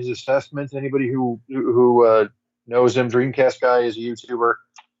wrong in his assessment. Anybody who knows him, Dreamcast guy is a YouTuber.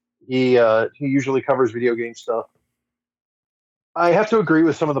 He usually covers video game stuff. I have to agree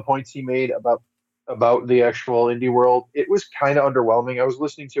with some of the points he made about the actual indie world. It was kind of underwhelming. I was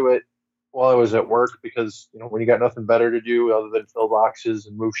listening to it while I was at work because when you got nothing better to do other than fill boxes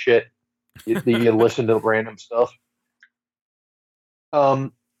and move shit, you listen to random stuff. A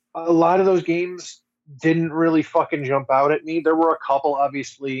lot of those games didn't really fucking jump out at me. There were a couple,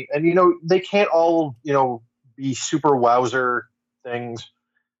 obviously, and they can't all be super wowzer things.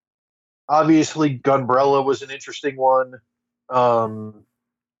 Obviously, Gunbrella was an interesting one. Cult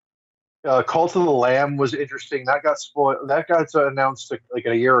of the Lamb was interesting. That got spoiled. That got announced like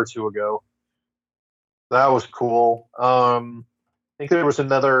a year or two ago. That was cool. I think there was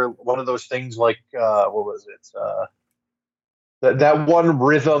another one of those things like what was it? That one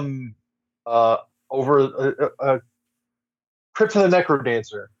rhythm over Crypt of the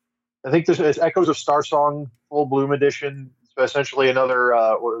Necrodancer. I think it's Echoes of Star Song Full Bloom Edition. It's essentially another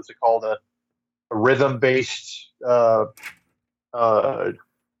what was it called? A rhythm based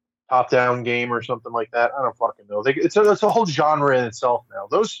top-down game or something like that. I don't fucking know. It's a whole genre in itself now.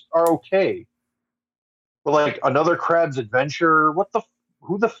 Those are okay, but like another Crab's Adventure.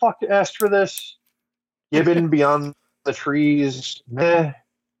 Who the fuck asked for this? Gibbon Beyond the Trees. Meh.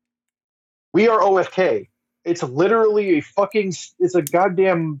 We Are OFK. It's literally it's a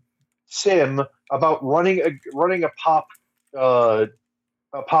goddamn sim about running a pop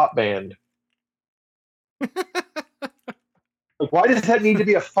band. Like, why does that need to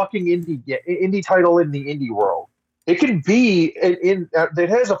be a fucking indie title in the indie world? It can be it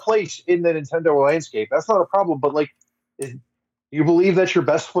has a place in the Nintendo landscape. That's not a problem. But like, you believe that's your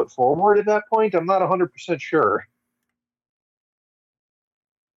best foot forward at that point? I'm not 100% sure.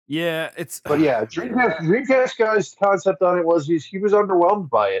 Yeah, But yeah, Dreamcast guy's concept on it was he was underwhelmed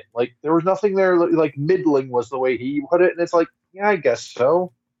by it. Like there was nothing there. Like middling was the way he put it, and it's like, yeah, I guess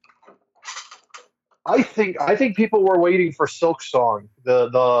so. I think people were waiting for Silk Song,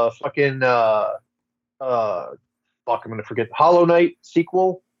 the fucking fuck, I'm gonna forget, Hollow Knight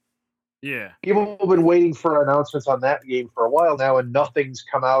sequel. Yeah, people have been waiting for announcements on that game for a while now, and nothing's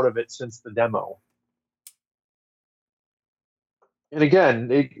come out of it since the demo. And again,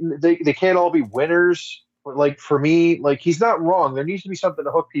 they can't all be winners. But like for me, like he's not wrong. There needs to be something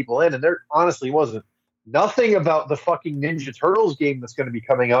to hook people in, and there honestly wasn't. Nothing about the fucking Ninja Turtles game that's going to be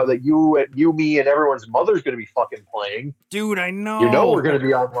coming out that you, me, and everyone's mother's going to be fucking playing. Dude, I know. We're going to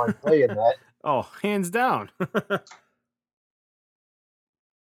be online playing that. Oh, hands down.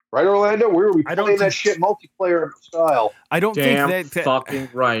 Right, Orlando? We're playing that shit multiplayer style. I don't think that fucking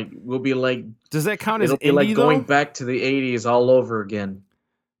right. We'll be like. Does that count as indie? It'll be like going though? back to the 80s all over again.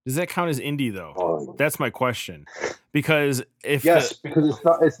 Does that count as indie though? That's my question. Because because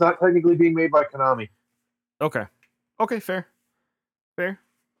it's not technically being made by Konami. Okay, fair. That's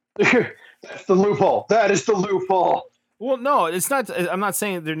the loophole. That is the loophole. Well, no, it's not. I'm not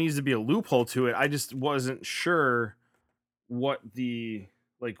saying there needs to be a loophole to it. I just wasn't sure what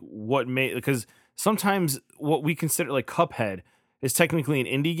made, because sometimes what we consider like Cuphead is technically an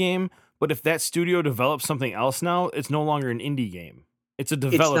indie game, but if that studio develops something else now, it's no longer an indie game. It's a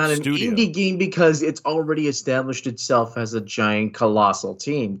developed studio. It's not an indie game because it's already established itself as a giant, colossal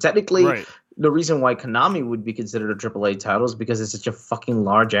team. Technically, the reason why Konami would be considered a AAA title is because it's such a fucking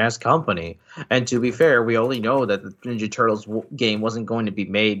large ass company. And to be fair, we only know that the Ninja Turtles game wasn't going to be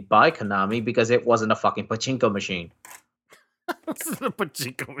made by Konami because it wasn't a fucking pachinko machine. This is a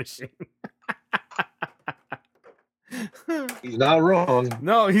pachinko machine. He's not wrong.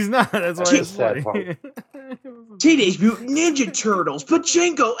 No, he's not. That's why it's Sad funny. Teenage Mutant Ninja Turtles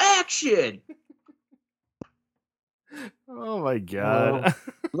pachinko action. Oh my god.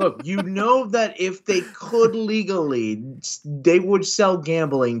 Look, you know that if they could legally, they would sell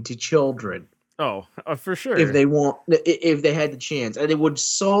gambling to children. Oh, for sure. If they had the chance, and they would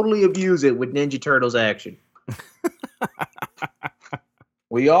solely abuse it with Ninja Turtles action.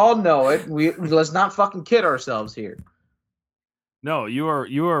 We all know it. Let's not fucking kid ourselves here. No, you are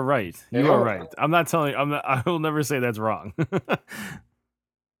right. You are right. I'm not telling. I will never say that's wrong.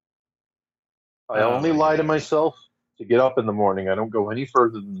 I only lie to myself to get up in the morning. I don't go any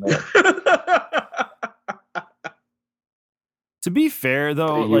further than that. To be fair,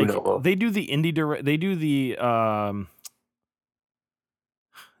 though, like they do the indie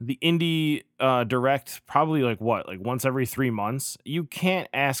direct probably like once every 3 months. You can't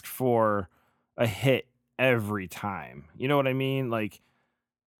ask for a hit every time. You know what I mean? Like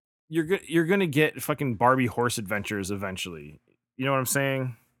you're gonna get fucking Barbie Horse Adventures eventually. You know what I'm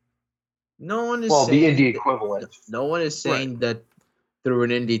saying? No one is the indie equivalent. No one is saying that through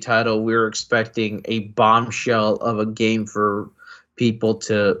an indie title we're expecting a bombshell of a game for people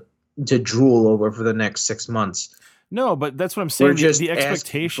to drool over for the next 6 months. No, but that's what I'm saying. We're just the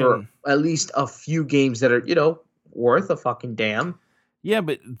expectation for at least a few games that are, worth a fucking damn. Yeah,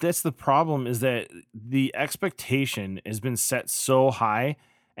 but that's the problem, is that the expectation has been set so high,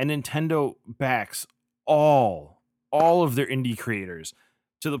 and Nintendo backs all of their indie creators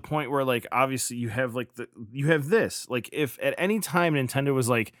to the point where, like, obviously you have this. Like, if at any time Nintendo was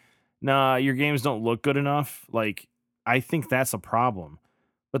like, nah, your games don't look good enough, like, I think that's a problem.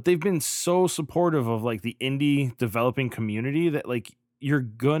 But they've been so supportive of like the indie developing community that like you're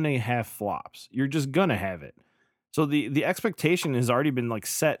gonna have flops. You're just gonna have it. So the expectation has already been like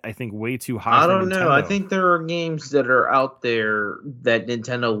set, I think, way too high. I don't know. I think there are games that are out there that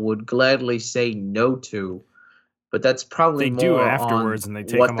Nintendo would gladly say no to, but that's probably they more do afterwards, on and they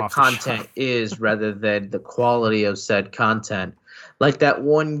take what them the off content is rather than the quality of said content. Like that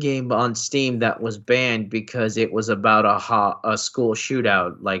one game on Steam that was banned because it was about a school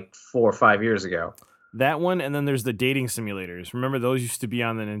shootout like 4 or 5 years ago. That one, and then there's the dating simulators. Remember, those used to be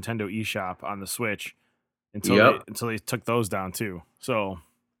on the Nintendo eShop on the Switch until they took those down too. So,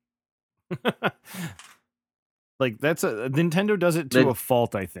 like Nintendo does it to a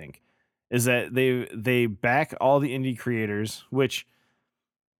fault. I think is that they back all the indie creators, which,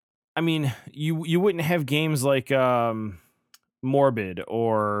 I mean, you wouldn't have games like Morbid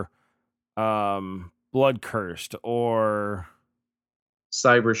or Blood Cursed or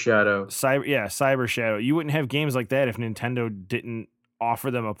Cyber Shadow. Cyber Shadow. You wouldn't have games like that if Nintendo didn't offer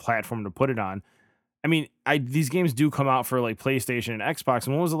them a platform to put it on. I mean, these games do come out for like PlayStation and Xbox.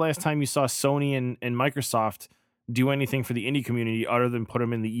 And when was the last time you saw Sony and Microsoft do anything for the indie community other than put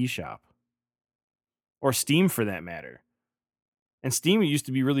them in the eShop? Or Steam, for that matter. And Steam used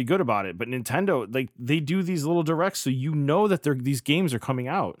to be really good about it, but Nintendo, like, they do these little directs so you know that these games are coming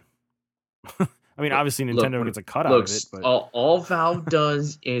out. I mean, obviously Nintendo gets a cut out of it. But all Valve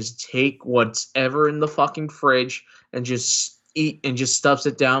does is take what's ever in the fucking fridge and just eat and just stuffs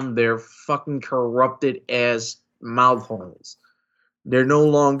it down their fucking corrupted ass mouth holes. They're no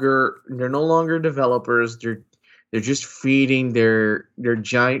longer developers. They're just feeding their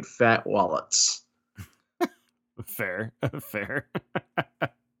giant fat wallets. Fair. They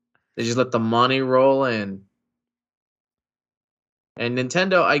just let the money roll in. And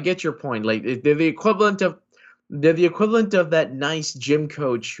Nintendo, I get your point. Like they're the equivalent of that nice gym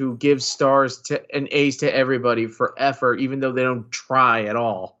coach who gives stars and A's to everybody for effort, even though they don't try at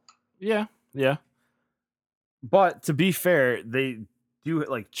all. Yeah. But to be fair, they do it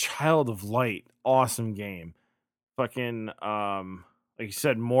like Child of Light, awesome game. Fucking like you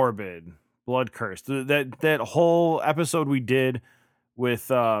said, Morbid, Blood Curse. That whole episode we did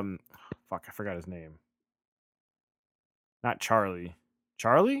with I forgot his name. Not Charlie.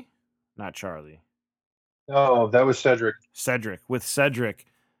 Charlie? Not Charlie. Oh, that was Cedric. With Cedric.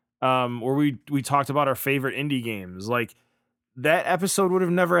 Where we talked about our favorite indie games. Like, that episode would have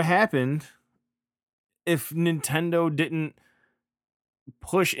never happened if Nintendo didn't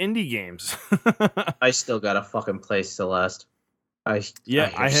push indie games. I still got a fucking play Celeste. I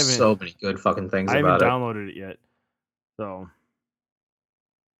haven't so many good fucking things about it. I haven't downloaded it yet. So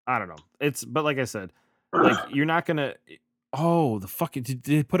I don't know. But like I said, like, you're not gonna Oh, the fucking did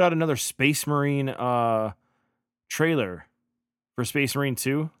they put out another Space Marine trailer for Space Marine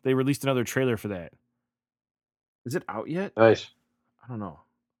 2? They released another trailer for that. Is it out yet? Nice. I don't know.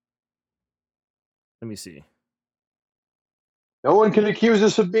 Let me see. No one can accuse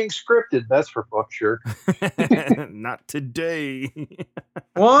us of being scripted. That's for fuck sure. Not today.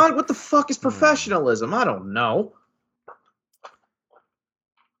 What the fuck is professionalism? I don't know.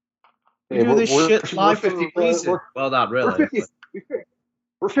 We do this shit live for a reason. Well, not really.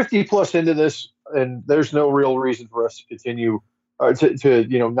 We're 50 plus into this, and there's no real reason for us to continue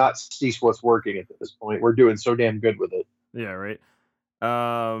to not cease what's working at this point. We're doing so damn good with it. Yeah, right.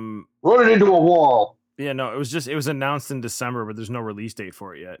 Running into a wall. Yeah, no, it was announced in December, but there's no release date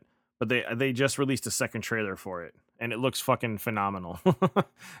for it yet. But they just released a second trailer for it, and it looks fucking phenomenal.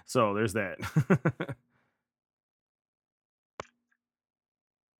 So there's that.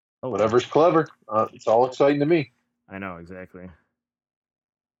 Whatever's clever. It's all exciting to me. I know, exactly.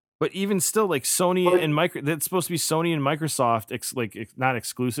 But even still, like Sony and that's supposed to be Sony and Microsoft, not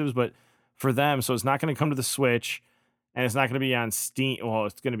exclusives, but for them. So it's not going to come to the Switch, and it's not going to be on Steam. Well,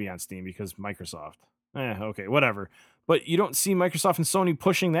 it's going to be on Steam because Microsoft. Okay, whatever. But you don't see Microsoft and Sony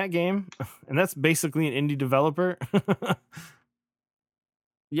pushing that game, and that's basically an indie developer.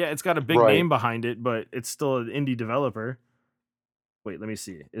 Yeah, it's got a big name behind it, but it's still an indie developer. Wait, let me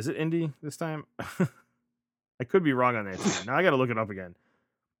see. Is it indie this time? I could be wrong on that too. Now I got to look it up again.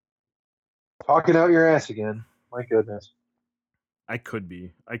 Talking out your ass again. My goodness. I could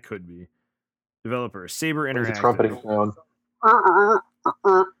be. Developer, Saber Interactive. Trumpeting sound.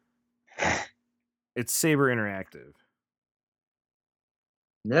 It's Saber Interactive.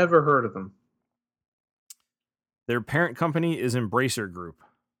 Never heard of them. Their parent company is Embracer Group.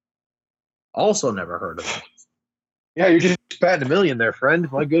 Also never heard of them. Yeah, you're just batting a million there,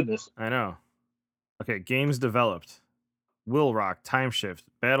 friend. My goodness. I know. Okay, games developed. Will Rock, Time Shift,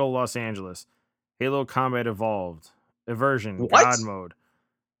 Battle Los Angeles, Halo Combat Evolved, Eversion, God Mode,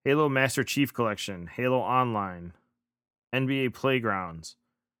 Halo Master Chief Collection, Halo Online, NBA Playgrounds,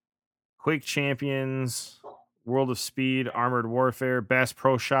 Quake Champions, World of Speed, Armored Warfare, Bass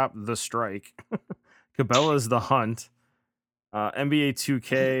Pro Shop, The Strike, Cabela's The Hunt, NBA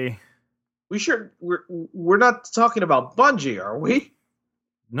 2K. We're not talking about Bungie, are we?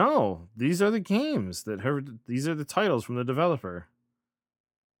 No, these are the games these are the titles from the developer.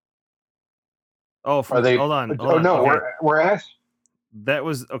 Oh, are they? Hold on. No, okay. we're asked. That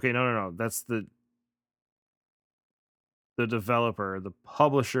was okay. No. That's the developer. The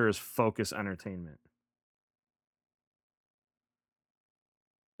publisher is Focus Entertainment.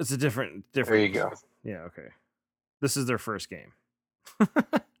 It's a different. There you go. Yeah. Okay. This is their first game.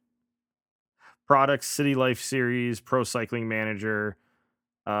 Products: City Life Series, Pro Cycling Manager,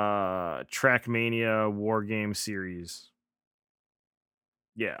 Trackmania War Game Series.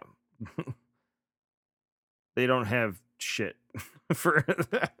 Yeah. They don't have shit for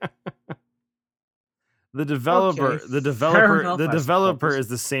the developer. Okay. The developer is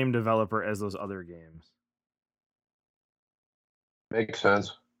the same developer as those other games. Makes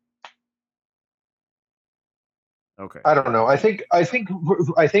sense. Okay. I don't know. I think. Okay,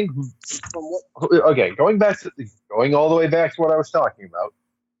 going all the way back to what I was talking about.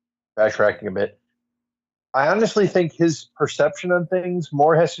 Backtracking a bit. I honestly think his perception on things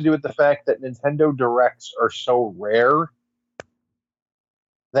more has to do with the fact that Nintendo Directs are so rare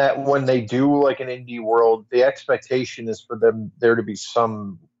that when they do like an indie world, the expectation is for there to be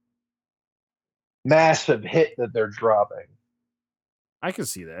some massive hit that they're dropping. I can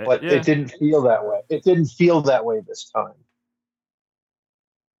see that. But It didn't feel that way. It didn't feel that way this time.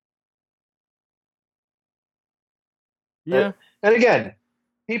 Yeah. And again,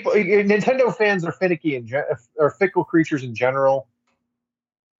 Nintendo fans are finicky are fickle creatures in general.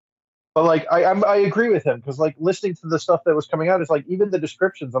 But like, I agree with him because like listening to the stuff that was coming out is like even the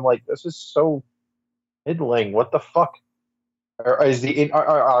descriptions. I'm like, this is so middling. What the fuck?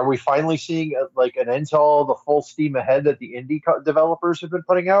 Are we finally seeing like an end to all the full steam ahead that the indie developers have been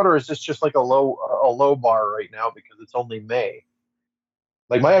putting out, or is this just like a low bar right now because it's only May?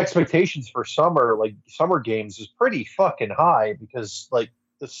 Like my expectations for summer games is pretty fucking high because like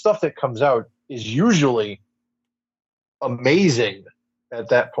the stuff that comes out is usually amazing at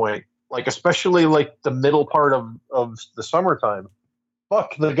that point. Like especially like the middle part of the summertime.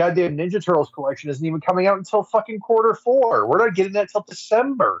 Fuck, the goddamn Ninja Turtles collection isn't even coming out until fucking Q4. We're not getting that till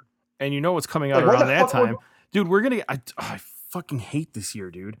December. And you know what's coming out around that time. Dude, we're going to... I fucking hate this year,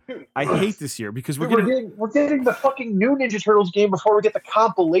 dude. I hate this year because we're getting the fucking new Ninja Turtles game before we get the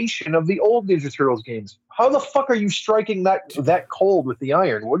compilation of the old Ninja Turtles games. How the fuck are you striking that cold with the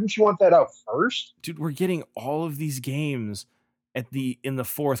iron? Wouldn't you want that out first? Dude, we're getting all of these games in the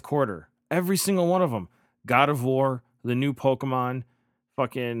fourth quarter. Every single one of them. God of War, the new Pokemon,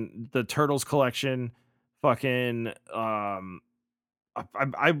 fucking the Turtles collection, fucking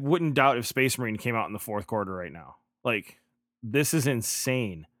I wouldn't doubt if Space Marine came out in the fourth quarter right now. Like, this is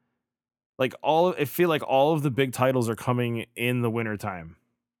insane. Like, I feel like all of the big titles are coming in the wintertime.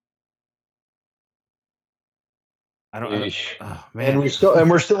 Man. And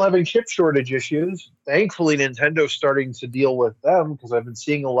we're still having chip shortage issues. Thankfully, Nintendo's starting to deal with them because I've been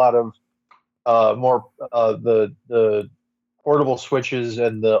seeing a lot of the portable Switches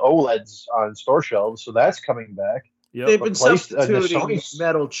and the OLEDs on store shelves. So that's coming back. Yep. They've been substituting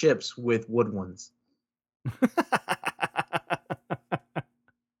metal chips with wood ones.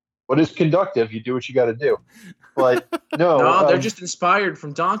 What is conductive? You do what you got to do. But no, they're just inspired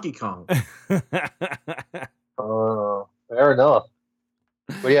from Donkey Kong. Fair enough.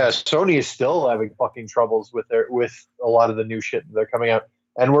 But yeah, Sony is still having fucking troubles with a lot of the new shit that they're coming out,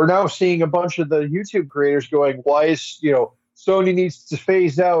 and we're now seeing a bunch of the YouTube creators going, "Why is Sony needs to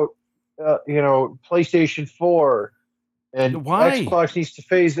phase out PlayStation 4, and why? Xbox needs to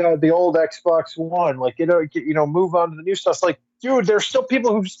phase out the old Xbox One, like move on to the new stuff." It's like, dude, there's still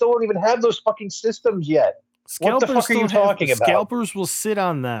people who still don't even have those fucking systems yet. What the fuck are you talking about? Scalpers will sit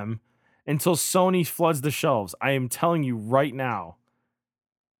on them until Sony floods the shelves. I am telling you right now.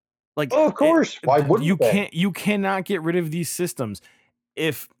 Like, of course. Why wouldn't you cannot get rid of these systems.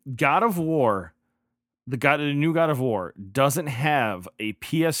 If God of War, the new God of War, doesn't have a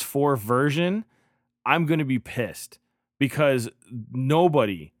PS4 version, I'm gonna be pissed because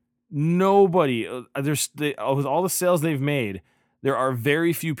nobody, with all the sales they've made, there are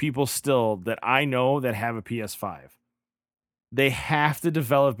very few people still that I know that have a PS5. They have to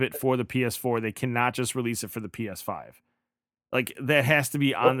develop it for the PS4. They cannot just release it for the PS5. Like, that has to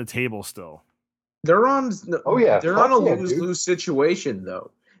be on the table still. They're on a lose-lose situation,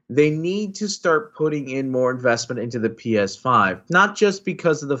 though. They need to start putting in more investment into the PS5, not just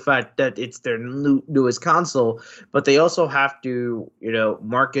because of the fact that it's their newest console, but they also have to,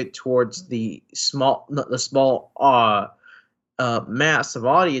 market towards the small mass of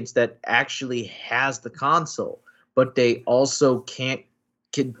audience that actually has the console. But they also can't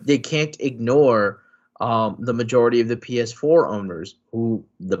ignore the majority of the PS4 owners, who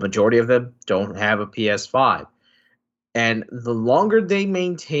the majority of them don't have a PS5. And the longer they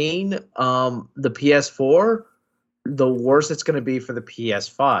maintain the PS4, the worse it's going to be for the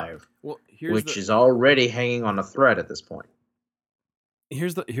PS5, which is already hanging on a thread at this point.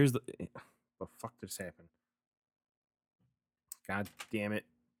 Here's the fuck just happened? God damn it.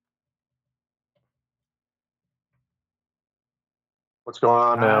 What's going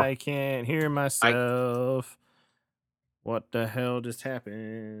on now? I can't hear myself. What the hell just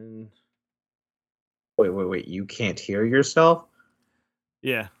happened? Wait. You can't hear yourself?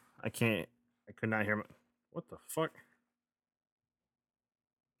 Yeah, I can't. I could not hear what the fuck?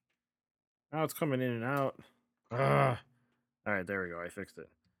 Now it's coming in and out. All right, there we go. I fixed it.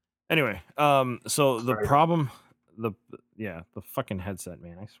 Anyway, so the problem, the fucking headset,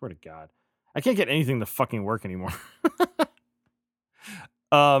 man. I swear to God. I can't get anything to fucking work anymore.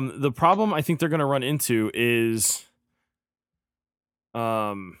 The problem I think they're going to run into is,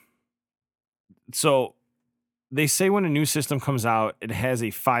 so they say when a new system comes out, it has a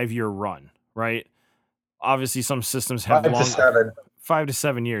 5-year run, right? Obviously, some systems have 5 to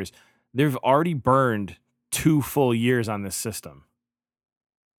 7 years. They've already burned 2 full years on this system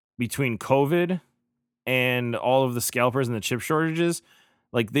between COVID and all of the scalpers and the chip shortages.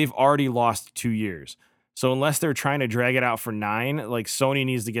 Like, they've already lost 2 years. So unless they're trying to drag it out for 9, like, Sony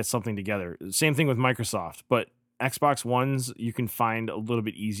needs to get something together. Same thing with Microsoft, but Xbox Ones you can find a little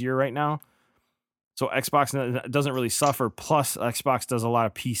bit easier right now. So Xbox doesn't really suffer. Plus, Xbox does a lot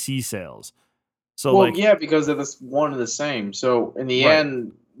of PC sales. So because they're one and the same. So in the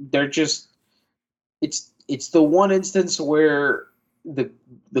end, they're just it's the one instance where the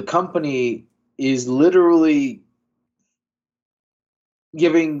company is literally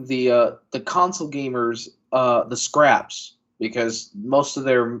giving the console gamers the scraps, because most of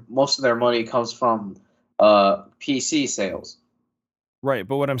their money comes from PC sales. Right,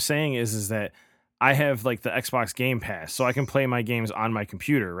 but what I'm saying is that I have like the Xbox Game Pass, so I can play my games on my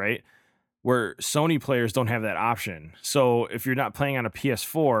computer, right? Where Sony players don't have that option. So if you're not playing on a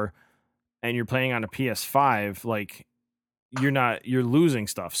PS4 and you're playing on a PS5, like, you're losing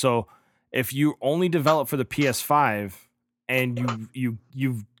stuff. So if you only develop for the PS5 and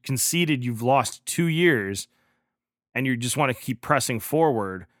you've conceded, you've lost 2 years, and you just want to keep pressing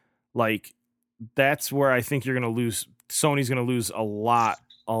forward, like that's where I think you're going to lose. Sony's going to lose a lot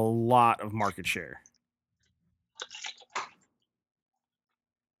of market share.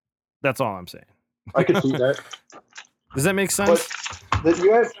 That's all I'm saying. I can see that. Does that make sense? But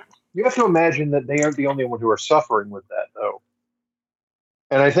you have to imagine that they aren't the only one who are suffering with that, though.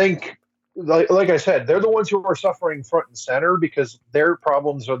 And I think, like I said, they're the ones who are suffering front and center because their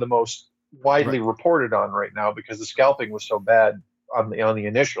problems are the most widely reported on right now because the scalping was so bad on the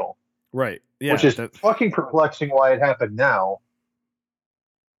initial. Right. Yeah. Which is fucking perplexing why it happened now.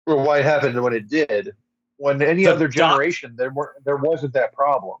 Or why it happened when it did. When any other generation, there wasn't that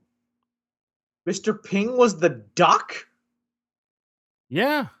problem. Mr. Ping was the duck?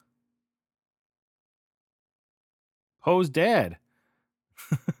 Yeah. Poe's dad.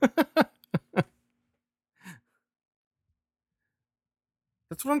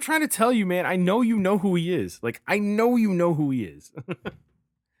 That's what I'm trying to tell you, man. I know you know who he is. Like, I know you know who he is.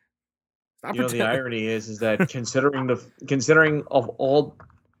 You know, the irony is that considering of all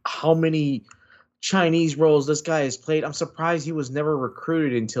how many Chinese roles this guy has played, I'm surprised he was never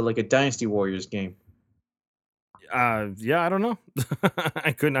recruited into like a Dynasty Warriors game. Yeah, I don't know.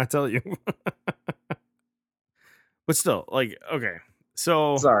 I could not tell you. But still, like, okay.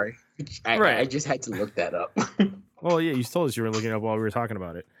 So sorry. I just had to look that up. Well, yeah, you told us you were looking it up while we were talking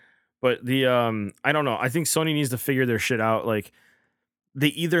about it. But the I don't know. I think Sony needs to figure their shit out. Like, they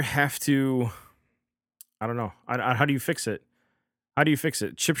either have to, I don't know. How do you fix it? How do you fix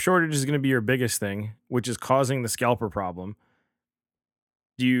it? Chip shortage is going to be your biggest thing, which is causing the scalper problem.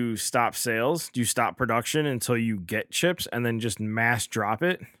 Do you stop sales? Do you stop production until you get chips and then just mass drop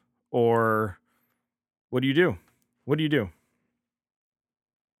it? Or what do you do? What do you do?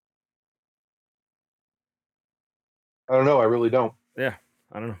 I don't know. I really don't. Yeah,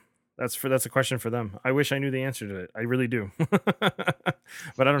 I don't know. That's a question for them. I wish I knew the answer to it. I really do.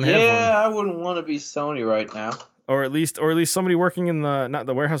 But I don't have one. Yeah, I wouldn't want to be Sony right now. Or at least somebody working in not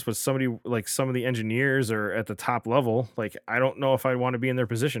the warehouse, but somebody like some of the engineers or at the top level. Like, I don't know if I want to be in their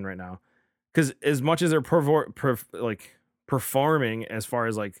position right now. Because as much as they're performing as far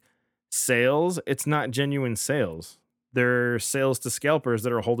as like sales, it's not genuine sales. They're sales to scalpers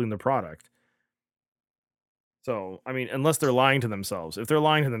that are holding the product. So, I mean, unless they're lying to themselves. If they're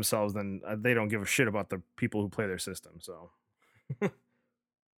lying to themselves, then they don't give a shit about the people who play their system. So,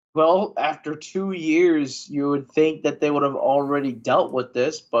 well, after 2 years, you would think that they would have already dealt with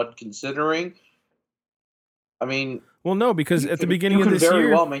this, but considering, I mean, well, no, because at the beginning of this year, you could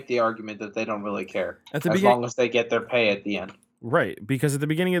very well make the argument that they don't really care as long as they get their pay at the end. Right, because at the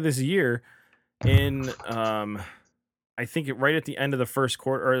beginning of this year, in I think right at the end of the first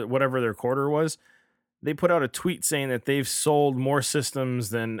quarter or whatever their quarter was, they put out a tweet saying that they've sold more systems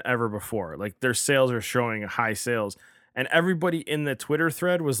than ever before. Like, their sales are showing high sales. And everybody in the Twitter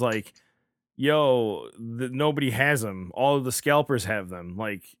thread was like, yo, nobody has them. All of the scalpers have them.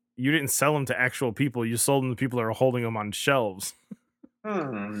 Like, you didn't sell them to actual people. You sold them to people that are holding them on shelves.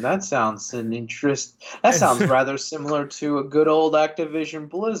 That sounds That sounds rather similar to a good old Activision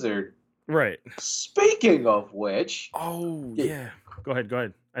Blizzard. Right. Speaking of which... Oh, yeah. Go ahead.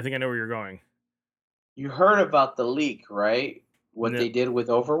 I think I know where you're going. You heard about the leak, right? What they did with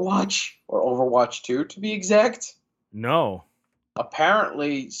Overwatch, or Overwatch 2 to be exact? No.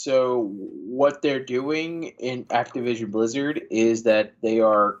 Apparently, so what they're doing in Activision Blizzard is that they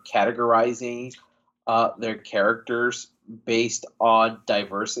are categorizing their characters based on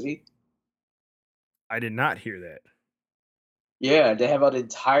diversity. I did not hear that. Yeah, they have an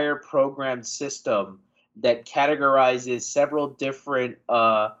entire program system that categorizes several different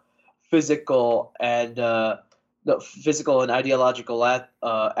physical and ideological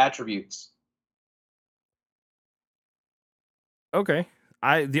attributes. Okay.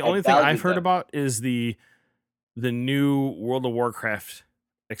 The only thing I've heard about is the new World of Warcraft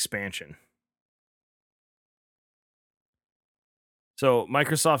expansion. So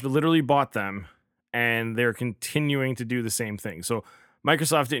Microsoft literally bought them, and they're continuing to do the same thing. So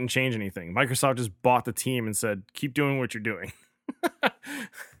Microsoft didn't change anything. Microsoft just bought the team and said, keep doing what you're doing.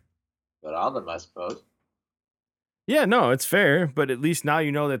 But on them, I suppose. Yeah, no, it's fair. But at least now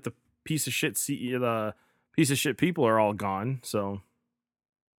you know that the piece of shit people are all gone. So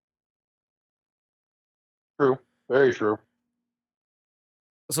true, very true.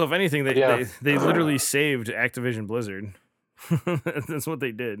 So if anything, they literally saved Activision Blizzard. That's what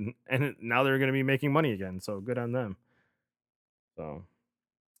they did, and now they're going to be making money again. So good on them. So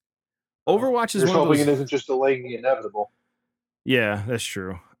Overwatch is one of those. It isn't just delaying the inevitable. Yeah, that's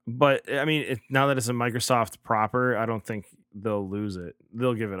true. But I mean, now that it's a Microsoft proper, I don't think they'll lose it.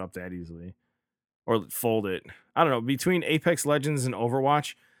 They'll give it up that easily or fold it. I don't know. Between Apex Legends and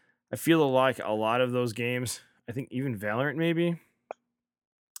Overwatch, I feel like a lot of those games, I think even Valorant maybe,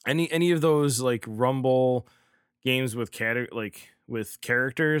 any of those like Rumble games with with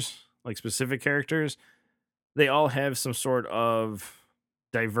characters, like specific characters, they all have some sort of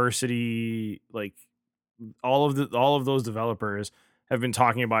diversity. Like all of those developers have been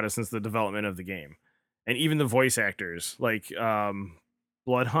talking about it since the development of the game, and even the voice actors, like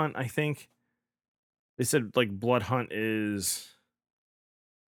Blood Hunt, I think they said like Blood Hunt is,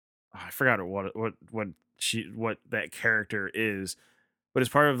 I forgot what that character is, but it's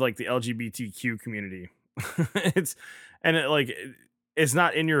part of like the LGBTQ community. it's and it like it's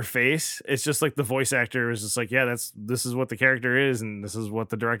not in your face. It's just like the voice actor is just like, yeah, this is what the character is, and this is what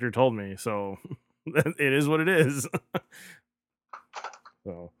the director told me. So it is what it is.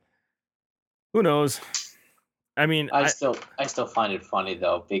 So who knows? I mean, I still find it funny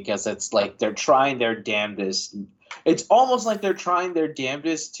though, because it's like they're trying their damnedest. It's almost like they're trying their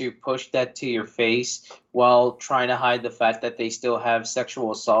damnedest to push that to your face while trying to hide the fact that they still have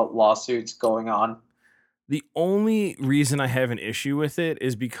sexual assault lawsuits going on. The only reason I have an issue with it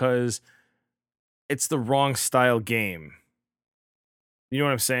is because it's the wrong style game. You know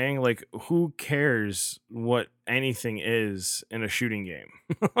what I'm saying? Like, who cares what anything is in a shooting game?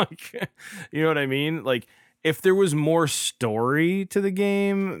 Like, you know what I mean? Like, if there was more story to the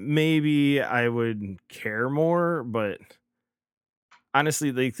game, maybe I would care more. But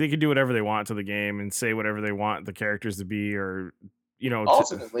honestly, they could do whatever they want to the game and say whatever they want the characters to be, or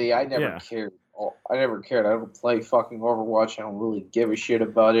ultimately, I never cared. I never cared. I don't play fucking Overwatch. I don't really give a shit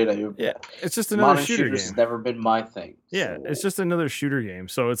about it. It's just another modern shooter shooters game. has never been my thing. Yeah, so. It's just another shooter game.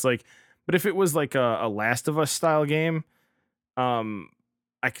 So it's like, but if it was like a Last of Us style game,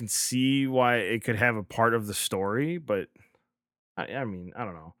 I can see why it could have a part of the story. But I mean, I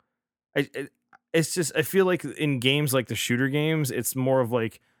don't know. It's just, I feel like in games like the shooter games, it's more of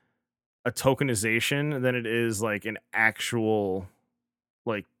like a tokenization than it is like an actual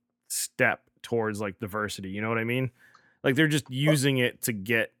like step towards like diversity. You know what I mean? Like they're just using it to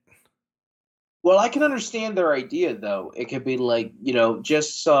get. Well, I can understand their idea though. It could be like,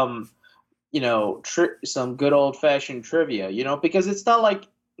 just some, some good old fashioned trivia, because it's not like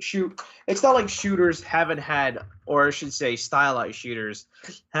shooters haven't had, or I should say stylized shooters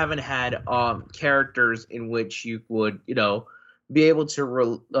haven't had characters in which you would, be able to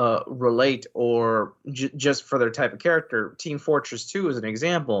relate, or just for their type of character. Team Fortress 2 is an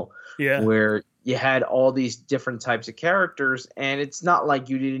example, where you had all these different types of characters, and it's not like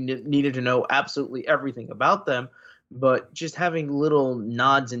you needed to know absolutely everything about them, but just having little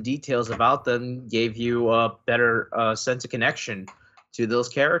nods and details about them gave you a better sense of connection to those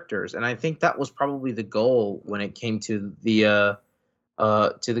characters. And I think that was probably the goal when it came to the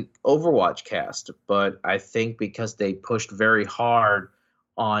Overwatch cast. But I think because they pushed very hard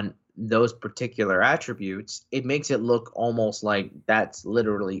on those particular attributes, it makes it look almost like that's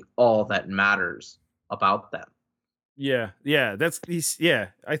literally all that matters about them. Yeah, that's these. Yeah,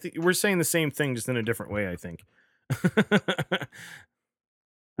 I think we're saying the same thing, just in a different way, I think.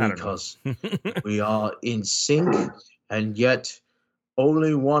 Because we are in sync, and yet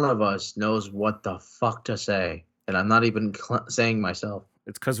only one of us knows what the fuck to say. And I'm not even saying myself.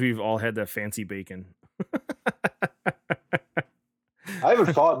 It's because we've all had that fancy bacon. I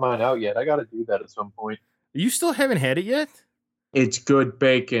haven't thought mine out yet. I got to do that at some point. You still haven't had it yet? It's good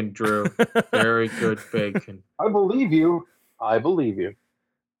bacon, Drew. Very good bacon. I believe you. I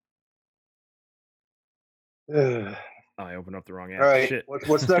opened up the wrong app. All right. Shit.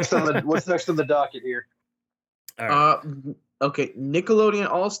 What's next on the docket here? All right. Okay, Nickelodeon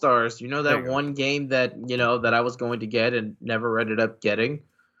All-Stars. You know that one game that that I was going to get and never ended up getting?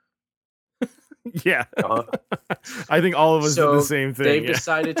 Yeah. I think all of us did the same thing. They've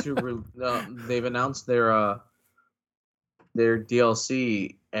decided to they've announced their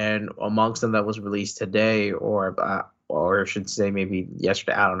DLC, and amongst them that was released today, or I should say maybe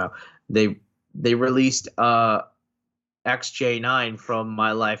yesterday, I don't know. They released XJ9 from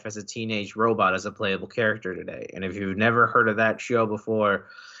My Life as a Teenage Robot as a playable character today. And if you've never heard of that show before,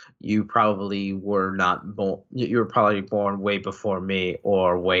 you probably were not born. You were probably born way before me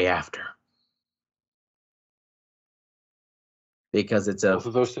or way after. Because it's both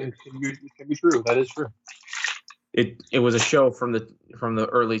of those things can be true. That is true. It was a show from the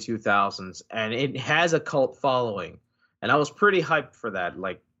early 2000s, and it has a cult following, and I was pretty hyped for that.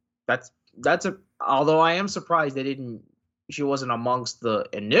 Like although I am surprised she wasn't amongst the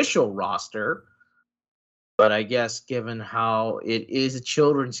initial roster, but I guess given how it is a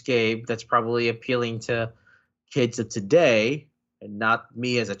children's game, that's probably appealing to kids of today, and not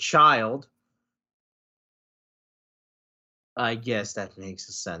me as a child, I guess that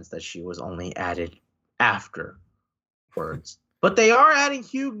makes sense that she was only added afterwards. But they are adding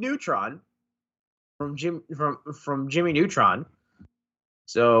Hugh Neutron from Jimmy Neutron.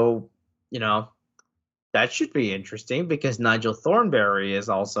 So, that should be interesting because Nigel Thornberry is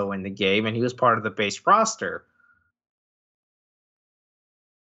also in the game and he was part of the base roster.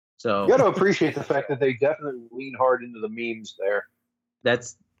 So You got to appreciate the fact that they definitely lean hard into the memes there.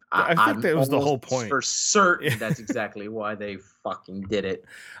 that's I think that was the whole point. For certain, that's exactly why they fucking did it.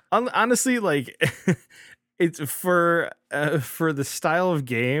 Honestly, like it's for the style of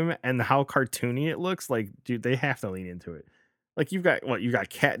game and how cartoony it looks. Like, dude, they have to lean into it. Like, you've got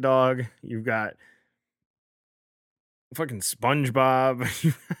Cat Dog, you've got fucking SpongeBob,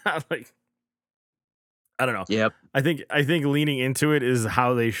 you've got, like, I don't know. Yep. I think leaning into it is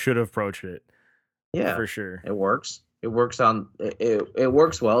how they should approach it. Yeah, for sure. It works. It works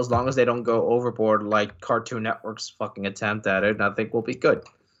well as long as they don't go overboard like Cartoon Network's fucking attempt at it. And I think we'll be good.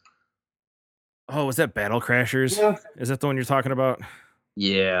 Oh, was that Battle Crashers? Yeah. Is that the one you're talking about?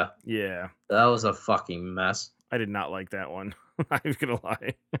 Yeah. Yeah. That was a fucking mess. I did not like that one. I'm not even gonna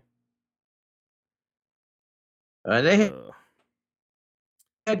lie. And they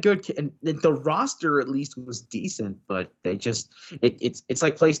had good, and the roster at least was decent, but they just it's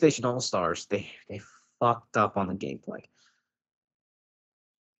like PlayStation All Stars. They fucked up on the gameplay.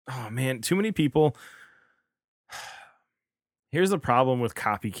 Oh man, too many people. Here's the problem with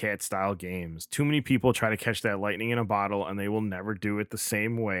copycat style games. Too many people try to catch that lightning in a bottle and they will never do it the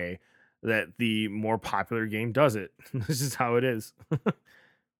same way that the more popular game does it. This is how it is.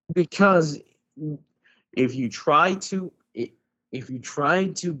 Because if you try to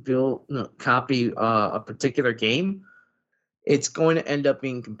copy a particular game, it's going to end up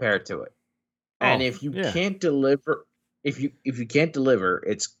being compared to it. And if you can't deliver, it's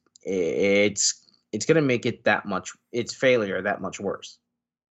going to make it its failure that much worse.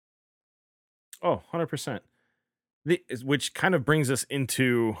 Oh, 100%. Which kind of brings us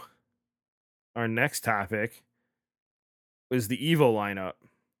into our next topic, is the Evo lineup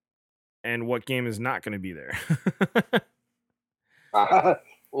and what game is not going to be there.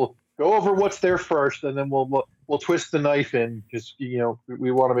 We'll go over what's there first, and then we'll twist the knife in because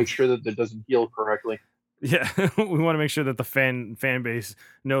we want to make sure that it doesn't heal correctly. Yeah, we want to make sure that the fan base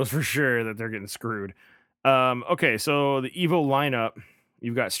knows for sure that they're getting screwed. Okay, so the Evo lineup,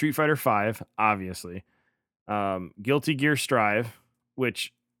 you've got Street Fighter V, obviously, Guilty Gear Strive,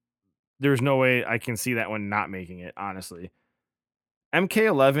 which there's no way I can see that one not making it, honestly.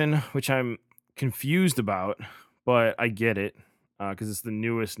 MK11, which I'm confused about, but I get it because it's the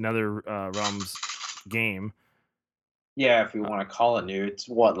newest NetherRealms game. Yeah, if you want to call it new, it's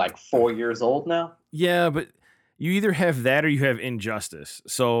like 4 years old now. Yeah, but you either have that or you have Injustice.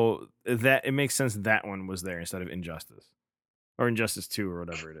 So that it makes sense that one was there instead of Injustice or Injustice 2 or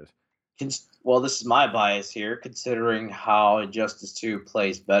whatever it is. Well, this is my bias here. Considering how Injustice 2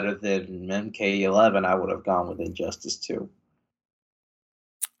 plays better than MK11, I would have gone with Injustice 2.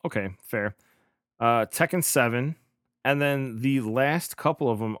 Okay, fair. Tekken 7, and then the last couple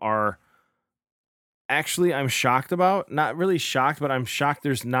of them are actually I'm shocked about. Not really shocked, but I'm shocked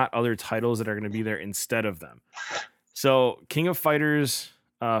there's not other titles that are going to be there instead of them. So King of Fighters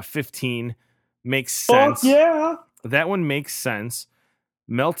 15 makes sense. Oh, yeah. That one makes sense.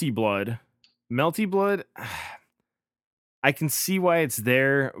 Melty Blood, I can see why it's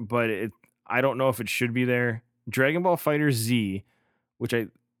there, but I don't know if it should be there. Dragon Ball Fighter Z, which I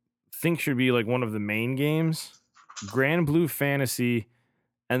think should be like one of the main games. Grand Blue Fantasy,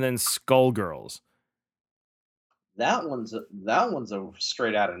 and then Skullgirls. That one's a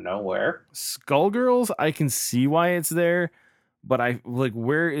straight out of nowhere. Skullgirls, I can see why it's there, but I like,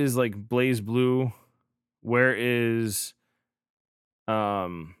 where is like Blaze Blue? Where is what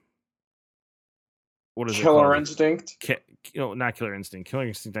is Killer it Instinct? Not Killer Instinct. Killer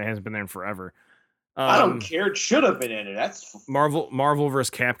Instinct hasn't been there in forever. I don't care. It should have been in it. That's Marvel vs.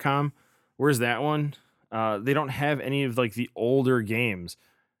 Capcom. Where's that one? They don't have any of like the older games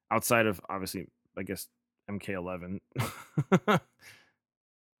outside of obviously, I guess, MK11. I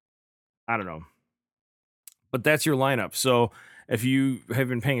don't know. But that's your lineup. So if you have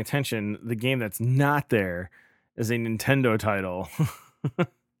been paying attention, the game that's not there is a Nintendo title.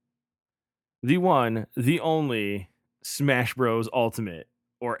 The one, the only Smash Bros. Ultimate,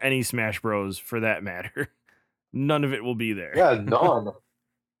 or any Smash Bros. For that matter. None of it will be there. Yeah, none.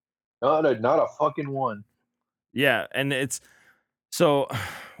 Not a fucking one. Yeah, and it's so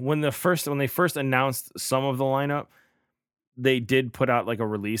when they first announced some of the lineup, they did put out like a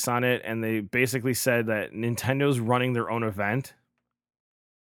release on it, and they basically said that Nintendo's running their own event.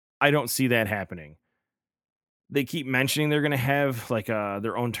 I don't see that happening. They keep mentioning they're going to have like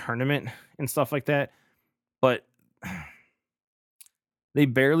their own tournament and stuff like that, but they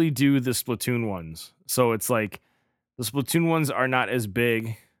barely do the Splatoon ones. So it's like the Splatoon ones are not as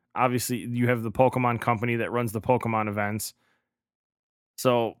big. Obviously, you have the Pokemon company that runs the Pokemon events.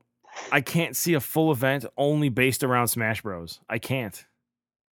 So I can't see a full event only based around Smash Bros. I can't.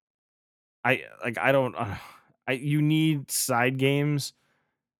 You need side games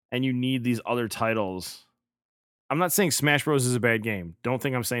and you need these other titles. I'm not saying Smash Bros is a bad game. Don't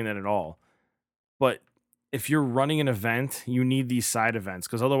think I'm saying that at all. But if you're running an event, you need these side events,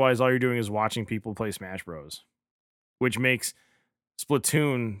 because otherwise all you're doing is watching people play Smash Bros, which makes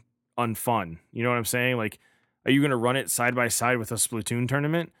Splatoon unfun. You know what I'm saying? Like, are you going to run it side by side with a Splatoon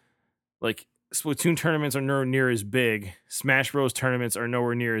tournament? Like, Splatoon tournaments are nowhere near as big. Smash Bros tournaments are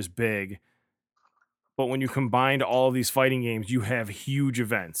nowhere near as big. But when you combine all of these fighting games, you have huge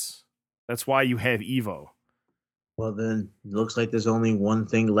events. That's why you have EVO. Well, then, it looks like there's only one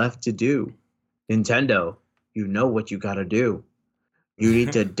thing left to do. Nintendo, you know what you gotta do. You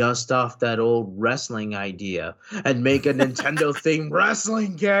need to dust off that old wrestling idea and make a Nintendo-themed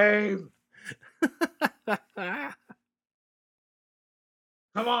wrestling game.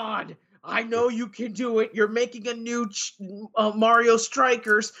 Come on. I know you can do it. You're making a new Mario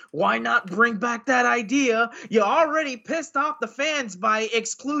Strikers. Why not bring back that idea? You already pissed off the fans by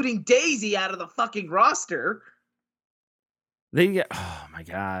excluding Daisy out of the fucking roster. Oh my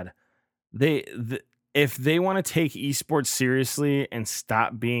god. If they want to take esports seriously and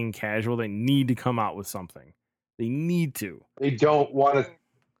stop being casual, they need to come out with something. They need to. They don't want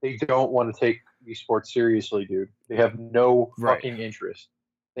to take esports seriously, dude. They have no fucking interest.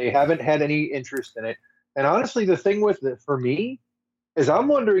 They haven't had any interest in it. And honestly, the thing with it for me is I'm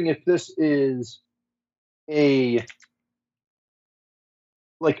wondering if this is a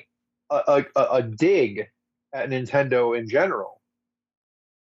dig at Nintendo in general.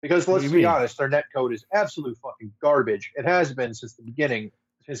 Because let's be honest, their netcode is absolute fucking garbage. It has been since the beginning,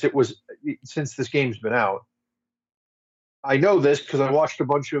 since this game's been out. I know this because I watched a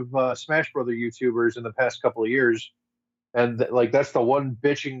bunch of Smash Brother YouTubers in the past couple of years. And that's the one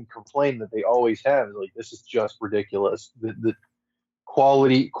bitching complaint that they always have. Is like, this is just ridiculous. The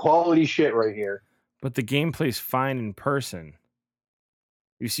quality shit right here. But the gameplay's fine in person.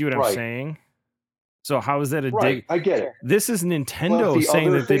 You see what I'm saying? So how is that a dig? I get it. This is Nintendo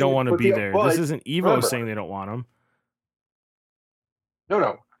saying that they don't want to be there. This isn't Evo saying they don't want them.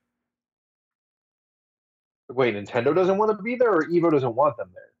 No. Wait, Nintendo doesn't want to be there, or Evo doesn't want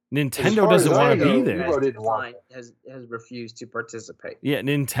them there? Nintendo doesn't want to be there. Evo didn't want has refused to participate. Yeah,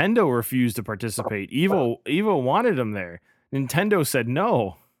 Nintendo refused to participate. Evo wanted them there. Nintendo said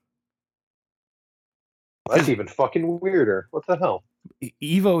no. That's even fucking weirder. What the hell?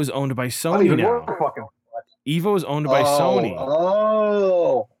 Evo is owned by Sony now. Evo is owned by Sony.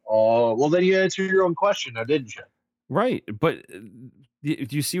 Oh. Well, then you answered your own question now, didn't you? Right, but do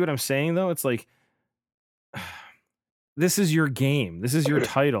you see what I'm saying, though? It's like, this is your game. This is your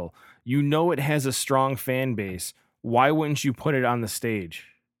title. You know it has a strong fan base. Why wouldn't you put it on the stage?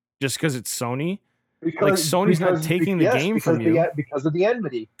 Just because it's Sony? Sony's not taking the game from you. Because of the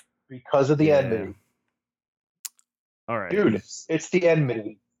enmity. Because of the enmity. All right. Dude, it's the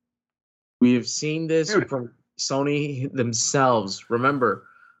enmity. We have seen this from Sony themselves. Remember,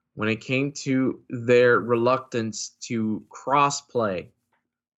 when it came to their reluctance to crossplay,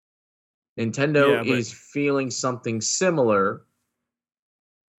 Nintendo is feeling something similar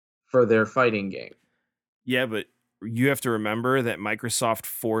for their fighting game. Yeah, but you have to remember that Microsoft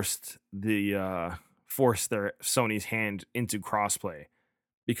forced their Sony's hand into crossplay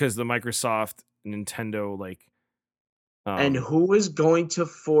because the Microsoft Nintendo and who is going to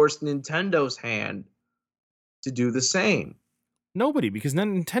force Nintendo's hand to do the same? Nobody, because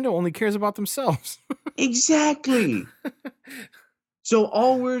Nintendo only cares about themselves. Exactly. So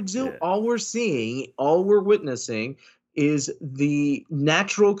all we're seeing, all we're witnessing is the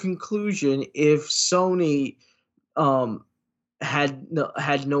natural conclusion if Sony had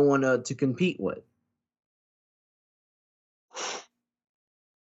no one to compete with.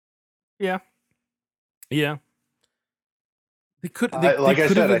 Yeah. They could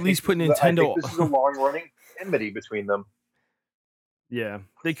have at least put Nintendo. I think this is a long-running enmity between them. Yeah,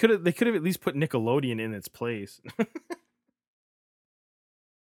 they could have at least put Nickelodeon in its place.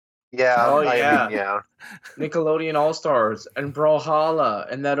 Yeah. Nickelodeon All Stars and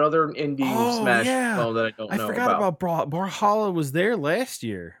Brawlhalla and that other indie Smash that I don't know. I forgot about Brawlhalla was there last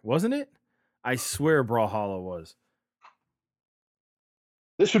year, wasn't it? I swear Brawlhalla was.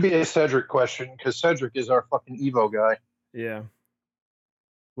 This would be a Cedric question because Cedric is our fucking Evo guy. Yeah.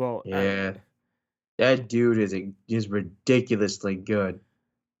 Well, Yeah, that dude is ridiculously good.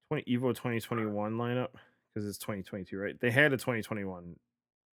 20 Evo 2021 lineup because it's 2022, right? They had a 2021.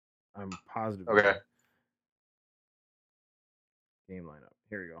 I'm positive. they Okay. did. Game lineup.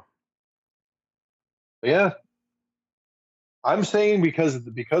 Here we go. Yeah. I'm saying because of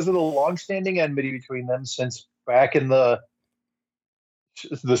the long-standing enmity between them since back in the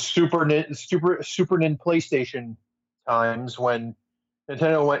Super Nin PlayStation times when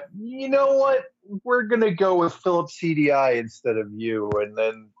Nintendo went, you know what, we're gonna go with Philips CDI instead of you, and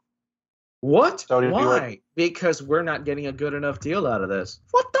then What? Sony Why? went, Because we're not getting a good enough deal out of this.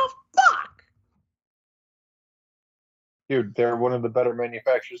 What the fuck? dude, they're one of the better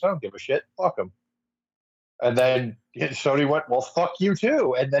manufacturers. I don't give a shit. Fuck them. And then Sony went, well, fuck you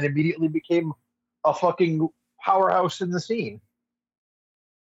too, and then immediately became a fucking powerhouse in the scene.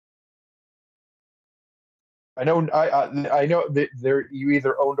 I know that you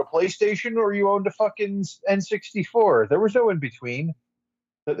either owned a PlayStation or you owned a fucking N64. There was no in between.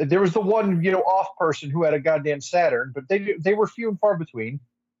 There was the one off person who had a goddamn Saturn, but they were few and far between.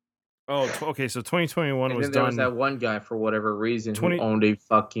 Oh, okay. So 2021 And was then there done. was that one guy for whatever reason 20 who owned a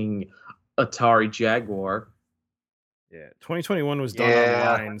fucking Atari Jaguar. Yeah, 2021 was done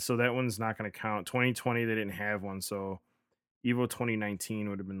Yeah. online, so that one's not going to count. 2020 they didn't have one, so Evo 2019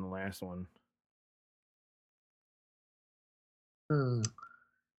 would have been the last one.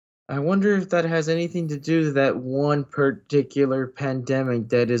 I wonder if that has anything to do with that one particular pandemic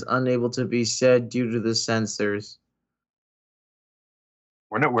that is unable to be said due to the censors.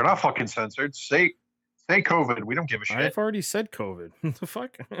 We're not fucking censored. Say COVID. We don't give a shit. I've already said COVID. What the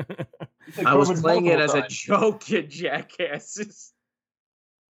fuck? I was COVID playing it as multiple a times. joke, you jackasses.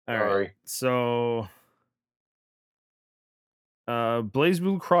 All Sorry. right. So Blaze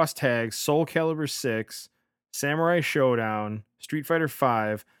Blue Cross Tag, Soul Calibur 6, Samurai Showdown, Street Fighter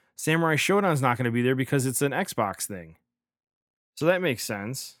 5. Samurai Showdown's not going to be there because it's an Xbox thing. So that makes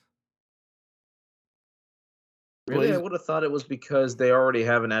sense. Really, Blaze- I would have thought it was because they already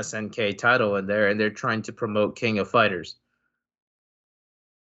have an SNK title in there and they're trying to promote King of Fighters.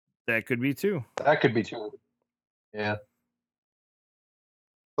 That could be too. That could be too. Yeah.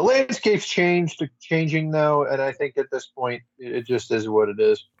 The landscape's changing now, and I think at this point it just is what it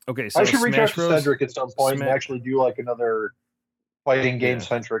is. Okay, so I should reach out Smash to Bros. Cedric at some point and actually do like another fighting game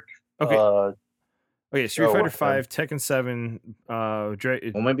centric. Okay. Okay, Street Oh, Fighter okay. 5, Tekken 7, Well,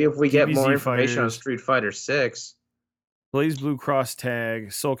 maybe if we get more DBZ information on Fighters. Street Fighter 6. Blaze Blue Cross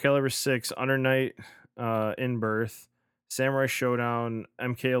Tag, Soul Calibur 6, Under Night In Birth, Samurai Showdown,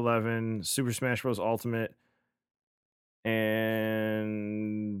 MK11, Super Smash Bros. Ultimate,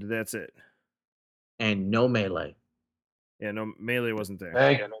 and that's it. And no Melee. Yeah, no, Melee wasn't there.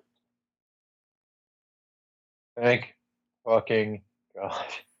 Thank fucking God.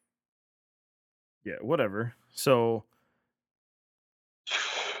 Yeah, whatever. So,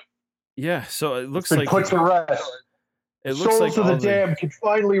 yeah, so it looks Been like put to rest. it looks Souls like of the all Damned can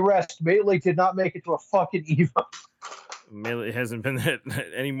finally rest. Melee did not make it to a fucking Evo. Melee hasn't been that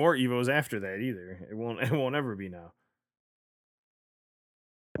any more Evos after that either. It won't ever be now.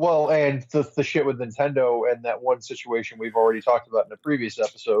 Well, and the shit with Nintendo and that one situation we've already talked about in a previous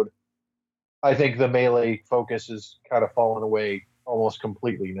episode, I think the Melee focus is kind of fallen away almost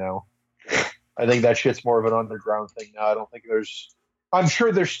completely now. I think that shit's more of an underground thing now. I don't think I'm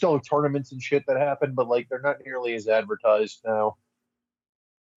sure there's still tournaments and shit that happen, but like they're not nearly as advertised now.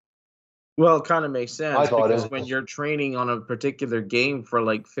 Well, it kind of makes sense I thought because it when was- you're training on a particular game for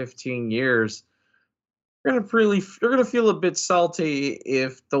like 15 years, you're gonna feel a bit salty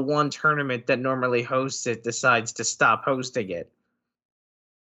if the one tournament that normally hosts it decides to stop hosting it.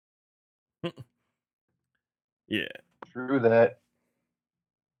 Yeah. True that.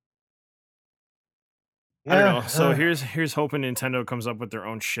 I don't know. So here's hoping Nintendo comes up with their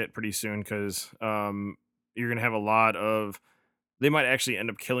own shit pretty soon because you're gonna have a lot of. They might actually end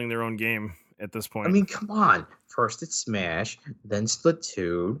up killing their own game at this point. I mean, come on. First it's Smash, then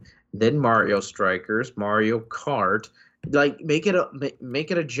Splatoon, then Mario Strikers, Mario Kart. Like make it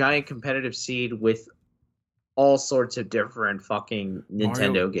a giant competitive seed with all sorts of different fucking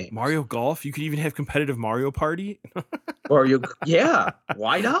Nintendo games. Mario Golf. You could even have competitive Mario Party. Yeah,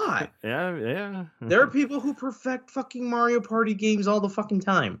 why not? Yeah. There are people who perfect fucking Mario Party games all the fucking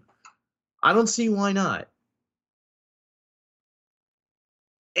time. I don't see why not.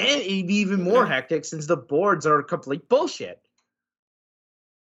 And it'd be even more hectic since the boards are complete bullshit.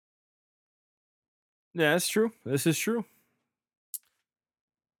 Yeah, that's true. This is true.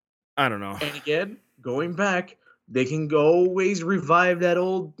 I don't know. And again, going back, They can always revive that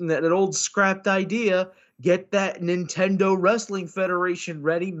old scrapped idea. Get that Nintendo Wrestling Federation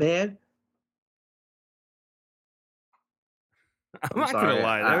ready, man. I'm I'm not gonna sorry.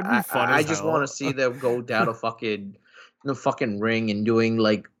 lie, that would be fun I as just want hell. to see them go down the fucking ring and doing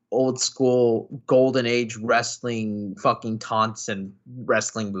like old school golden age wrestling fucking taunts and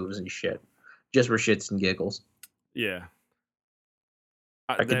wrestling moves and shit, just for shits and giggles. Yeah,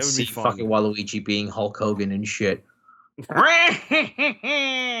 I that could would see be fun. fucking Waluigi being Hulk Hogan and shit.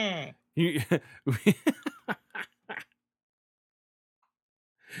 You-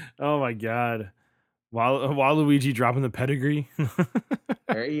 oh my god, Waluigi dropping the pedigree.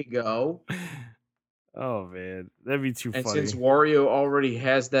 There you go. Oh man, that'd be too And funny. since Wario already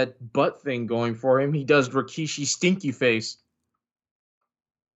has that butt thing going for him, he does Rikishi Stinky Face.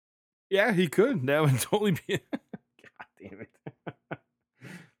 Yeah, he could. That would totally be. God damn it.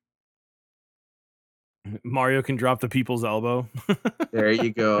 Mario can drop the people's elbow. There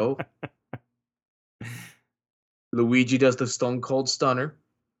you go. Luigi does the Stone Cold Stunner.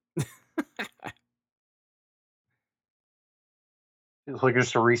 It's like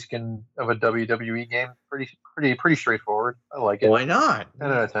just a reskin of a WWE game. Pretty straightforward. I like it. Why not?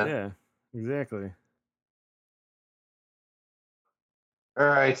 10 out of 10. Yeah, exactly. All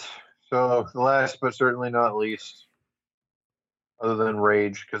right. So the last but certainly not least, other than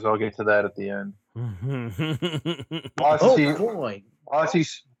Rage, because I'll get to that at the end. Oh Watsy, boy.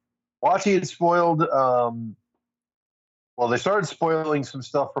 Watsy had spoiled. Well, they started spoiling some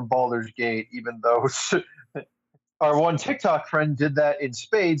stuff from Baldur's Gate, even though our one TikTok friend did that in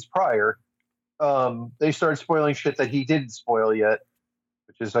spades prior. They started spoiling shit that he didn't spoil yet,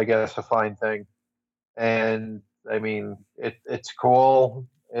 which is, I guess, a fine thing. And I mean, it's cool.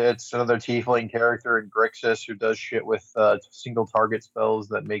 It's another Tiefling character in Grixis who does shit with single target spells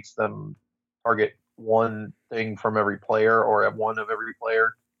that makes them target one thing from every player or at one of every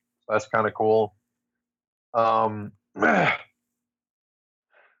player. So that's kind of cool. But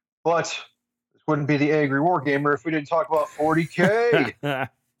this wouldn't be the Angry Wargamer if we didn't talk about 40K.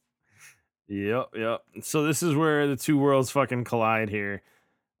 Yep. So this is where the two worlds fucking collide here.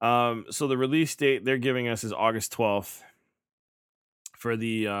 So the release date they're giving us is August 12th for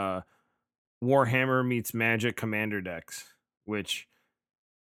the Warhammer meets Magic Commander decks, which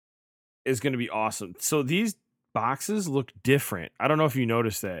is going to be awesome. So these boxes look different. I don't know if you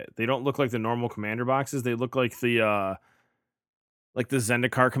noticed that. They don't look like the normal Commander boxes. They look like the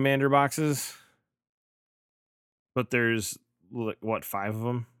Zendikar Commander boxes. But there's what, 5 of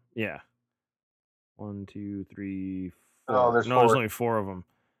them? Yeah. 1, 2, 3, 4. Oh, there's no, 4. there's only 4 of them.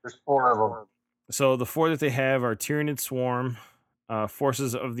 There's 4 of them. So the 4 that they have are Tyranid Swarm,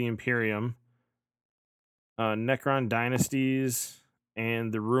 Forces of the Imperium, Necron Dynasties,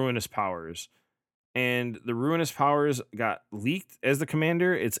 and the Ruinous Powers. And the Ruinous Powers got leaked as the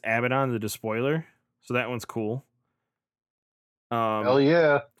commander. It's Abaddon the Despoiler. So that one's cool. Hell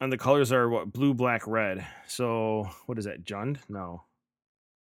yeah. And the colors are what? Blue, black, red. So what is that? Jund? No.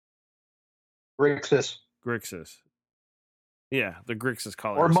 Grixis. Yeah, the Grixis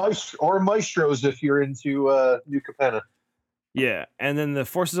colors. Or Maestros if you're into New Capenna. Yeah, and then the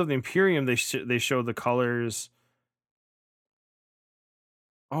Forces of the Imperium, they show the colors.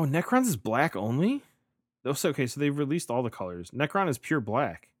 Oh, Necron's is black only? Okay, so they've released all the colors. Necron is pure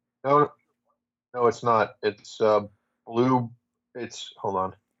black. No, it's not. It's blue. Hold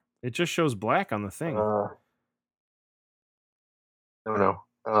on. It just shows black on the thing. No.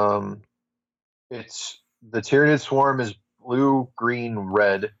 It's the Tyranid Swarm is blue, green,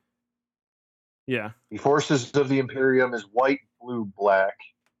 red. Yeah. The Forces of the Imperium is white, blue, black.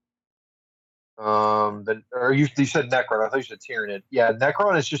 You said Necron. I thought you said Tyranid. Yeah,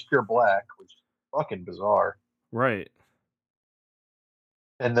 Necron is just pure black, which is fucking bizarre. Right.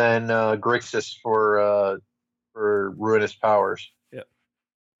 And then Grixis for Ruinous Powers. Yep.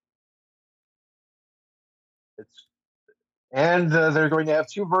 They're going to have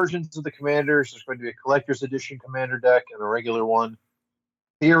 2 versions of the commanders. There's going to be a collector's edition commander deck and a regular one.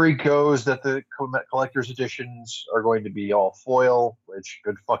 Theory goes that the collector's editions are going to be all foil, which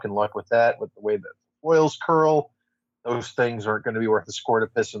good fucking luck with that. With the way that foils curl, those things aren't going to be worth a squirt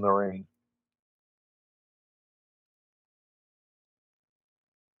of piss in the rain.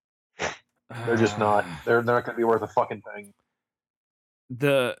 They're just not. They're not going to be worth a fucking thing.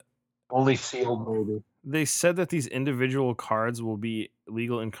 Only sealed, maybe. They said that these individual cards will be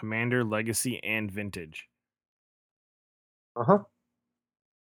legal in Commander, Legacy, and Vintage. Uh-huh.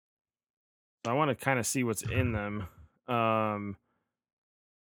 I want to kind of see what's in them. I'm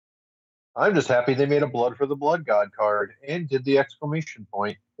just happy they made a Blood for the Blood God card and did the exclamation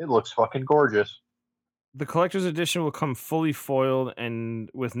point. It looks fucking gorgeous. The collector's edition will come fully foiled and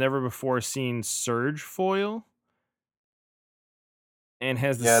with never before seen Surge foil, and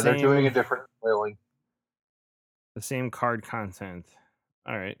has the Yeah, they're doing a same different foiling. card content.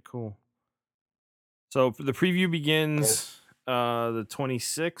 All right, cool. So the preview begins the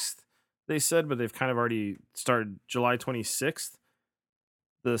 26th, they said, but they've kind of already started July 26th.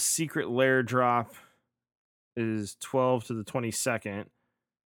 The secret lair drop is 12 to the 22nd, and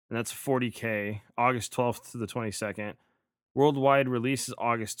that's 40K, August 12th to the 22nd. Worldwide release is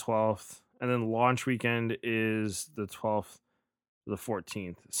August 12th, and then launch weekend is the 12th to the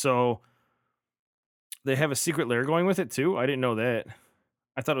 14th. So they have a secret lair going with it too? I didn't know that.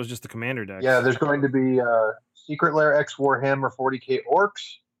 I thought it was just the commander decks. Yeah, there's going to be Secret Lair X Warhammer 40K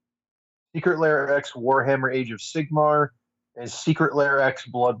Orcs, Secret Lair X Warhammer Age of Sigmar, and Secret Lair X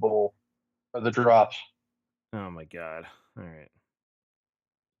Blood Bowl are the drops. Oh my god. All right.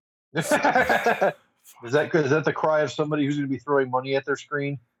 Is that good? Is that the cry of somebody who's going to be throwing money at their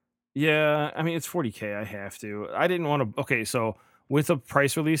screen? Yeah, I mean it's 40K. I have to. I didn't want to. Okay, so with the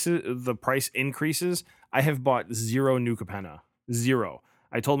price releases, the price increases, I have bought 0 New Capenna. 0.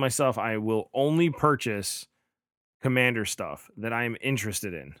 I told myself I will only purchase commander stuff that I am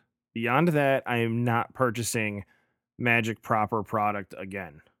interested in. Beyond that, I am not purchasing Magic proper product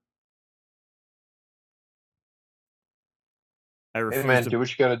again. I Hey refuse man, to. do what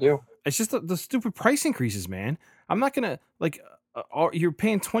you got to do. It's just the stupid price increases, man. I'm not gonna you're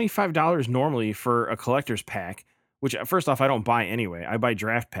paying $25 normally for a collector's pack, which first off I don't buy anyway. I buy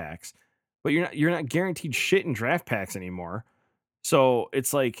draft packs, but you're not guaranteed shit in draft packs anymore. So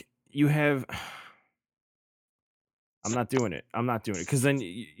it's like you have. I'm not doing it. Because then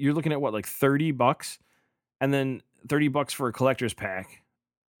you're looking at what, like $30, and then $30 for a collector's pack,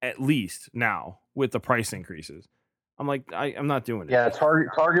 at least now with the price increases. I'm like, I'm not doing it. Yeah, Target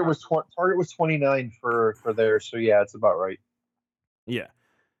was 29 for there, so yeah, it's about right. Yeah.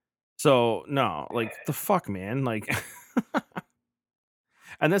 So no, like the fuck, man, like,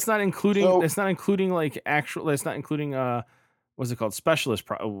 and that's not including like actual. That's not including what's it called?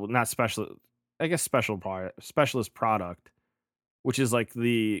 Not special. I guess specialist product, which is like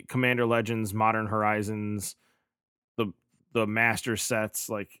the Commander Legends, Modern Horizons, the master sets.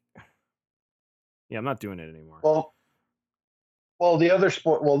 Like, yeah, I'm not doing it anymore. Well,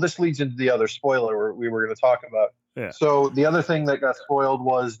 this leads into the other spoiler we were going to talk about. Yeah. So the other thing that got spoiled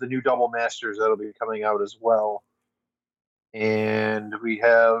was the new Double Masters that'll be coming out as well. And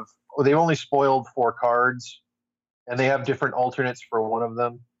they've only spoiled 4 cards, and they have different alternates for one of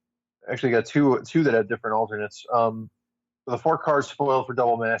them. Actually, got two that have different alternates. So the 4 cards spoiled for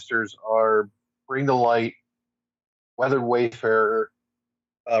Double Masters are Bring the Light, Weathered Wayfarer,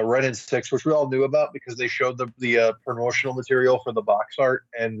 Ren 6, which we all knew about because they showed the promotional material for the box art,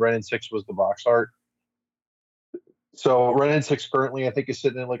 and Ren 6 was the box art. So Ren 6 currently, I think, is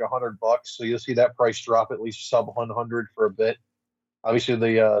sitting at like $100. So you'll see that price drop at least sub 100 for a bit. Obviously,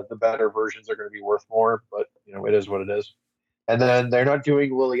 the better versions are going to be worth more, but it is what it is. And then they're not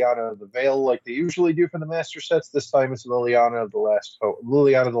doing Liliana of the Veil like they usually do for the master sets. This time it's Liliana of the Last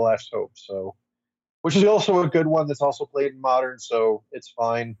Hope. So, which is also a good one that's also played in Modern, so it's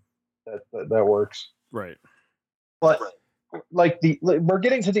fine. That works. Right. But we're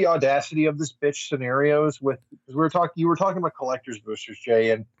getting to the audacity of this bitch scenarios you were talking about collector's boosters,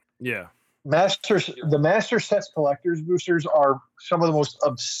 Jay, and yeah. The master sets collector's boosters are some of the most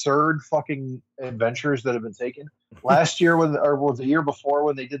absurd fucking adventures that have been taken. Last year, or the year before,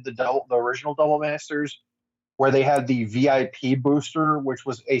 when they did the original Double Masters, where they had the VIP booster, which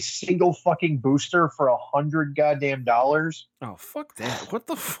was a single fucking booster for $100 goddamn dollars. Oh, fuck that! What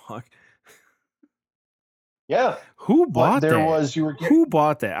the fuck? Yeah, who bought that? Who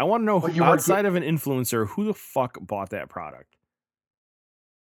bought that? I want to know who, outside of an influencer, who the fuck bought that product.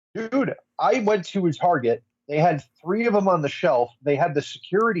 Dude, I went to a Target. They had 3 of them on the shelf. They had the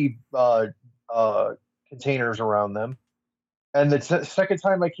security containers around them. And the second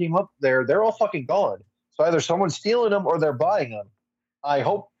time I came up there, they're all fucking gone. So either someone's stealing them or they're buying them. I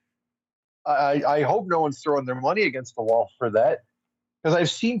hope no one's throwing their money against the wall for that, because I've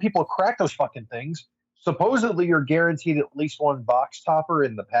seen people crack those fucking things. Supposedly, you're guaranteed at least 1 box topper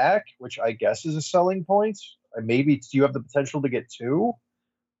in the pack, which I guess is a selling point. Maybe you have the potential to get 2.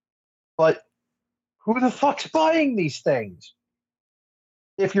 But who the fuck's buying these things?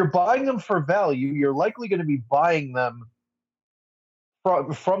 If you're buying them for value, you're likely going to be buying them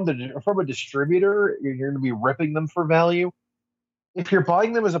from a distributor. You're going to be ripping them for value. If you're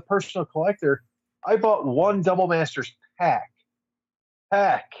buying them as a personal collector, I bought 1 Double Masters pack,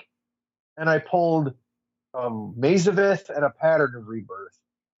 and I pulled Maze of Ith and a Pattern of Rebirth.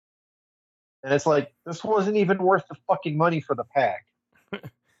 And it's like, this wasn't even worth the fucking money for the pack.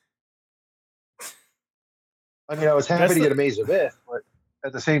 I mean, I was happy to get a Maze of Ith, but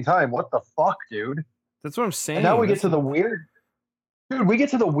at the same time, what the fuck, dude? That's what I'm saying. And now we get to the weird... Dude, we get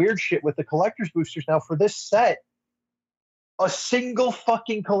to the weird shit with the collector's boosters now. For this set, a single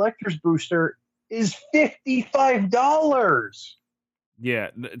fucking collector's booster is $55. Yeah,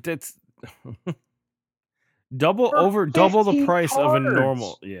 that's double the price of a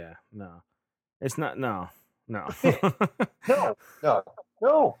normal. Yeah, no, it's not. No. No.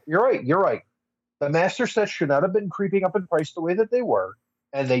 You're right. The master sets should not have been creeping up in price the way that they were,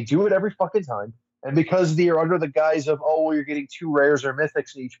 and they do it every fucking time. And because they are under the guise of, oh, well, you're getting 2 rares or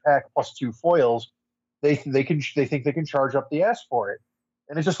mythics in each pack plus 2 foils, they think they can charge up the ass for it.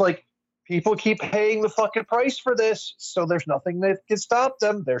 And it's just like, people keep paying the fucking price for this, so there's nothing that can stop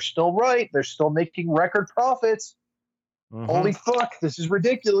them. They're still right. They're still making record profits. Mm-hmm. Holy fuck, this is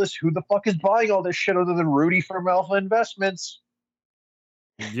ridiculous. Who the fuck is buying all this shit other than Rudy from Alpha Investments?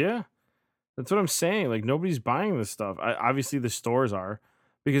 Yeah, that's what I'm saying. Like, nobody's buying this stuff. Obviously, the stores are.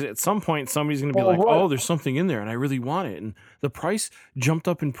 Because at some point, somebody's going to be like, "Oh, there's something in there, and I really want it." And the price jumped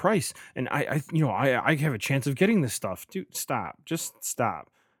up in price, and I have a chance of getting this stuff. Dude, stop! Just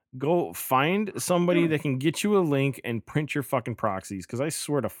stop. Go find somebody that can get you a link and print your fucking proxies. Because I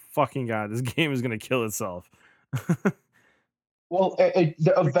swear to fucking God, this game is going to kill itself. Well,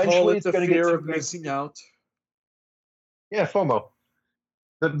 eventually it's going to get of missing out. Yeah, FOMO.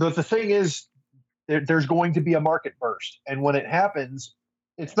 The thing is, there's going to be a market burst, and when it happens.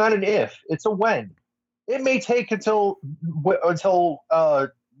 It's not an if, it's a when. It may take until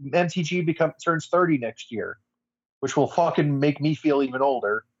MTG turns 30 next year, which will fucking make me feel even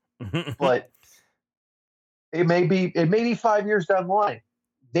older. But it may be 5 years down the line.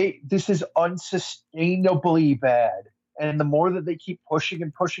 This is unsustainably bad. And the more that they keep pushing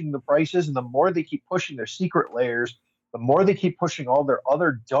the prices, and the more they keep pushing their secret layers, the more they keep pushing all their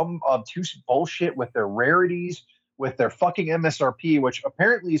other dumb, obtuse bullshit with their rarities, with their fucking MSRP, which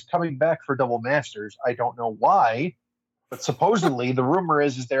apparently is coming back for Double Masters. I don't know why, but supposedly the rumor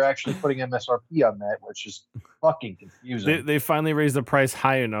is they're actually putting MSRP on that, which is fucking confusing. They finally raised the price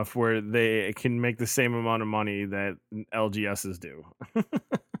high enough where they can make the same amount of money that LGSs do.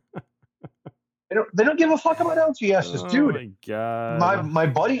 They don't give a fuck about LGSs, dude. Oh my God. My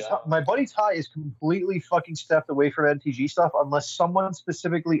buddy Ty is completely fucking stepped away from MTG stuff unless someone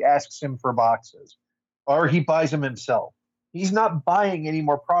specifically asks him for boxes. Or he buys them himself. He's not buying any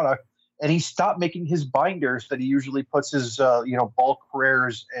more product, and he stopped making his binders that he usually puts his bulk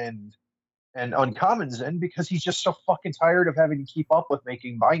rares and uncommons in because he's just so fucking tired of having to keep up with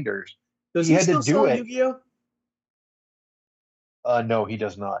making binders. Does he still sell Yu-Gi-Oh? No, he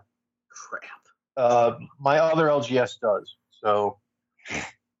does not. Crap. My other LGS does. So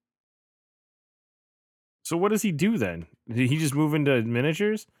what does he do then? Did he just move into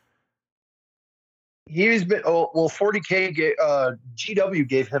miniatures? He's been 40K. GW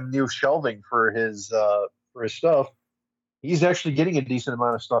gave him new shelving for his stuff. He's actually getting a decent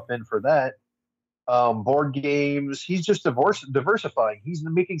amount of stuff in for that. Board games. He's just diversifying. He's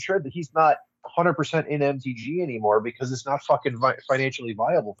making sure that he's not 100% in MTG anymore because it's not fucking financially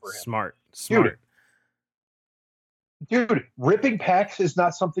viable for him. Smart. Dude, ripping packs is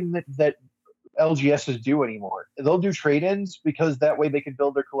not something that LGSs do anymore. They'll do trade-ins because that way they can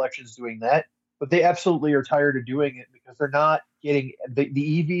build their collections doing that. But they absolutely are tired of doing it because they're not getting the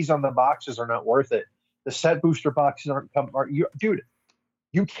EVs on the boxes are not worth it. The set booster boxes dude,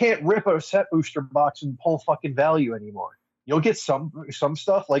 you can't rip a set booster box and pull fucking value anymore. You'll get some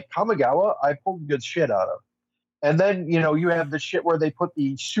stuff like Kamigawa, I pulled good shit out of. And then, you have the shit where they put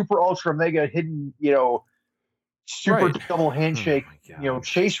the super ultra mega hidden, super double handshake,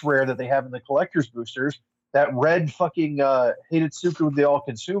 chase rare that they have in the collector's boosters. That red fucking Hitotsuku the all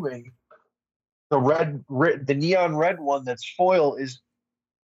consuming. The neon red one that's foil is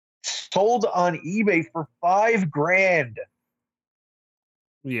sold on eBay for $5,000.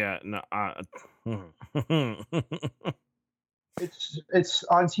 Yeah, no. It's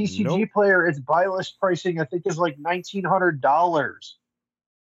on TCG Player. Its buy list pricing, I think, is like $1,900.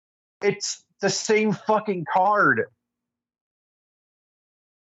 It's the same fucking card.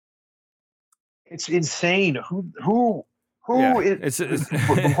 It's insane. Who is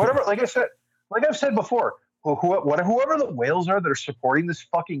whatever? Like I've said before, whoever the whales are that are supporting this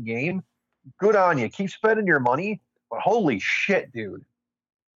fucking game, good on you. Keep spending your money, but holy shit, dude.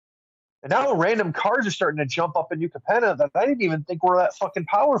 And now random cards are starting to jump up in New Capenna that I didn't even think were that fucking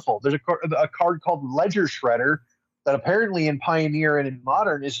powerful. There's a card called Ledger Shredder that apparently in Pioneer and in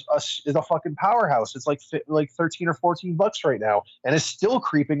Modern is a fucking powerhouse. It's like $13 or $14 right now, and is still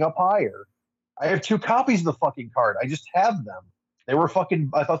creeping up higher. I have 2 copies of the fucking card. I just have them. They were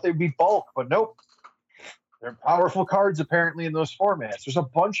fucking. I thought they'd be bulk, but nope. They're powerful cards apparently in those formats. There's a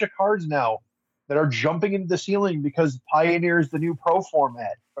bunch of cards now that are jumping into the ceiling because Pioneer is the new pro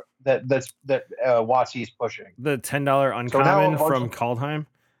format that WotC's pushing. The $10 uncommon from Kaldheim.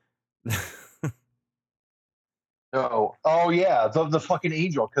 No. Oh yeah, the fucking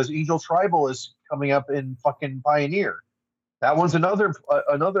Angel, because Angel Tribal is coming up in fucking Pioneer. That one's another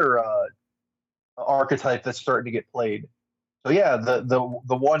archetype that's starting to get played. So yeah, the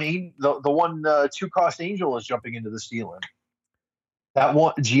one 2-cost Angel is jumping into the ceiling. That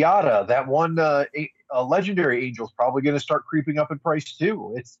one Giada, that one legendary Angel is probably going to start creeping up in price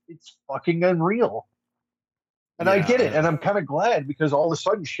too. It's fucking unreal. And I get it, and I'm kind of glad because all of a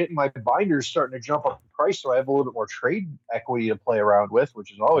sudden shit in my binder is starting to jump up in price, so I have a little bit more trade equity to play around with,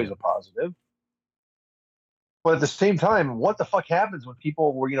 which is always a positive. But at the same time, what the fuck happens when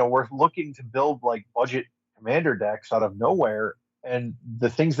people were looking to build like budget commander decks out of nowhere, and the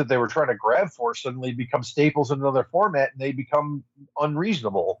things that they were trying to grab for suddenly become staples in another format, and they become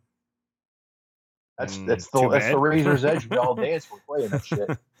unreasonable. That's the razor's edge we all dance for playing that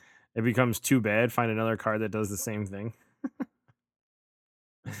shit. It becomes too bad. Find another card that does the same thing.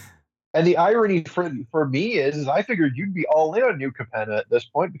 And the irony for me is I figured you'd be all in on New Capenna at this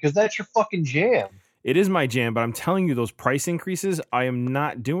point because that's your fucking jam. It is my jam, but I'm telling you, those price increases, I am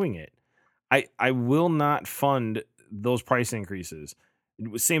not doing it. I will not fund those price increases.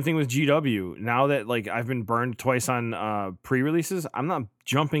 Same thing with GW. Now that like I've been burned twice on pre-releases, I'm not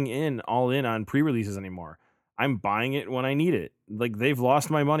jumping all in on pre-releases anymore. I'm buying it when I need it. Like they've lost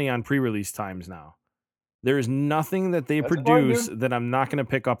my money on pre-release times now. There is nothing that they produce that I'm not going to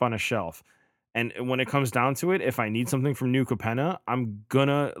pick up on a shelf. And when it comes down to it, if I need something from New Capenna, I'm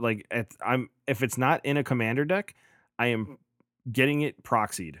gonna if it's not in a commander deck, I am getting it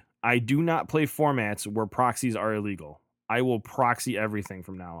proxied. I do not play formats where proxies are illegal. I will proxy everything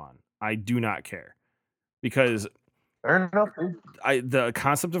from now on. I do not care because fair enough. The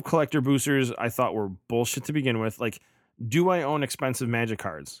concept of collector boosters I thought were bullshit to begin with. Like, do I own expensive Magic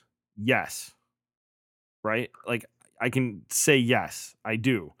cards? Yes. Right? Like, I can say yes, I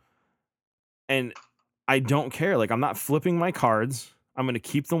do. And I don't care. Like, I'm not flipping my cards. I'm going to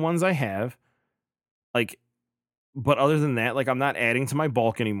keep the ones I have. Like, but other than that, like, I'm not adding to my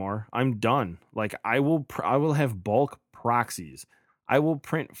bulk anymore. I'm done. Like, I will have bulk proxies. I will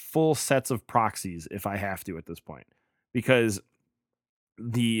print full sets of proxies if I have to at this point, because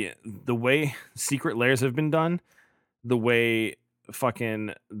the way Secret Lairs have been done, the way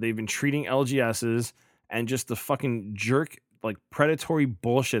fucking they've been treating LGSs, and just the fucking jerk, like, predatory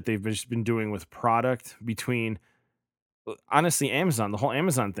bullshit they've just been doing with product between, honestly, Amazon, the whole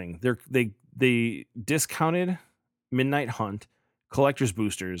Amazon thing. They discounted Midnight Hunt collector's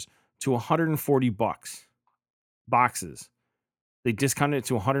boosters to $140 boxes. They discounted it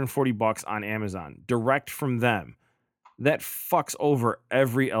to $140 on Amazon direct from them. That fucks over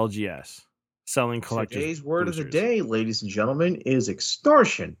every LGS selling collector's Today's word boosters. of the day, ladies and gentlemen, is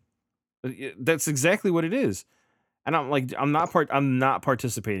extortion. That's exactly what it is. And I'm not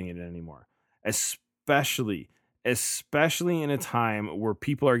participating in it anymore. Especially in a time where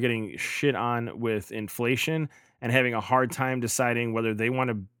people are getting shit on with inflation and having a hard time deciding whether they want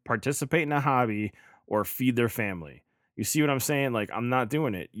to participate in a hobby or feed their family. You see what I'm saying? Like, I'm not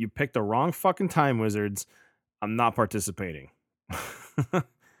doing it. You picked the wrong fucking time, Wizards. I'm not participating.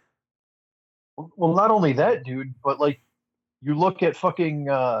 Well, not only that, dude, but like, you look at fucking.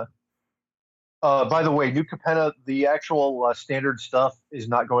 By the way, New Capenna, the actual standard stuff is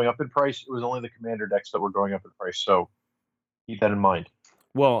not going up in price. It was only the commander decks that were going up in price. So keep that in mind.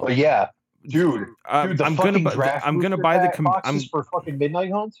 Well, but yeah, dude, I'm gonna buy the boxes for fucking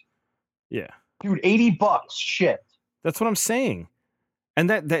Midnight Hunt. Yeah, dude, $80. Shit. That's what I'm saying. And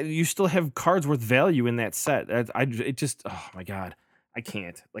that you still have cards worth value in that set. It just, oh my god, I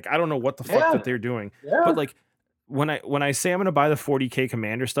can't. Like, I don't know what the fuck that they're doing. Yeah. But like, when I say I'm gonna buy the 40K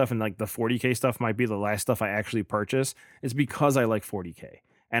commander stuff, and like the 40K stuff might be the last stuff I actually purchase, it's because I like 40K.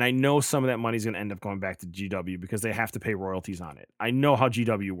 And I know some of that money's gonna end up going back to GW because they have to pay royalties on it. I know how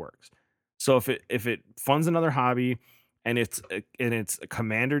GW works. So if it funds another hobby and it's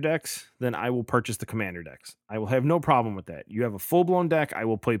commander decks, then I will purchase the commander decks. I will have no problem with that. You have a full-blown deck, I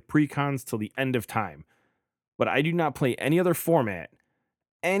will play precons till the end of time. But I do not play any other format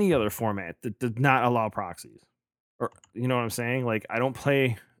that does not allow proxies. Or, you know what I'm saying? Like, I don't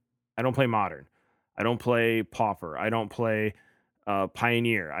play Modern. I don't play Pauper. I don't play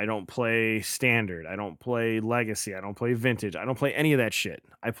Pioneer. I don't play Standard. I don't play Legacy. I don't play Vintage. I don't play any of that shit.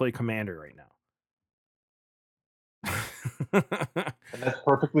 I play Commander right now. And that's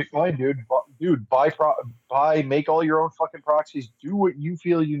perfectly fine, dude. Dude, make all your own fucking proxies. Do what you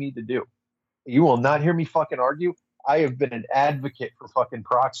feel you need to do. You will not hear me fucking argue. I have been an advocate for fucking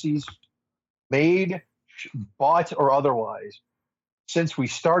proxies, made, bought, or otherwise, since we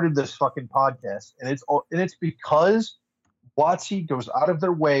started this fucking podcast, and it's because WotC goes out of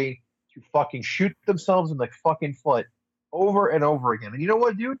their way to fucking shoot themselves in the fucking foot over and over again. And you know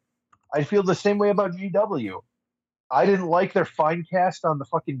what, dude? I feel the same way about GW. I didn't like their fine cast on the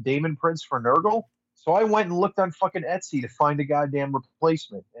fucking Damon Prince for Nurgle, so I went and looked on fucking Etsy to find a goddamn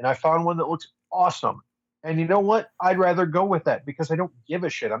replacement, and I found one that looks awesome. And you know what? I'd rather go with that because I don't give a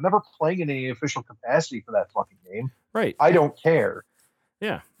shit. I'm never playing in any official capacity for that fucking game. Right. I don't care.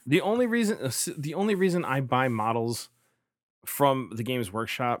 Yeah. The only reason I buy models from the Games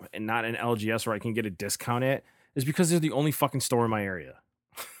Workshop and not an LGS where I can get a discount at is because they're the only fucking store in my area.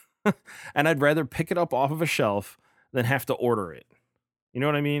 And I'd rather pick it up off of a shelf than have to order it. You know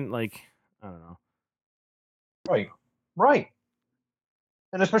what I mean? Like, I don't know. Right.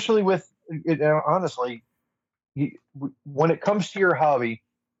 And especially with, honestly, when it comes to your hobby,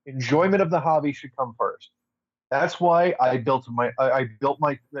 enjoyment of the hobby should come first. That's why I built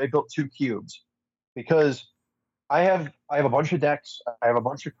two cubes, because I have a bunch of decks, I have a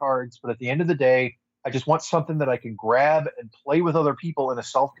bunch of cards, but at the end of the day, I just want something that I can grab and play with other people in a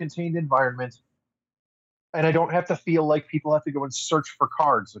self-contained environment, and I don't have to feel like people have to go and search for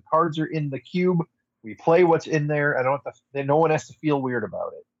cards. The cards are in the cube. We play what's in there. No one has to feel weird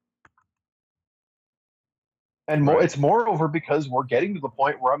about it. And it's moreover because we're getting to the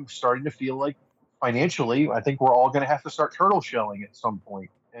point where I'm starting to feel like financially, I think we're all going to have to start turtle shelling at some point.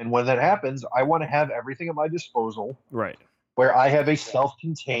 And when that happens, I want to have everything at my disposal. Right. Where I have a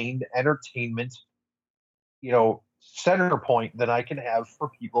self-contained entertainment, center point that I can have for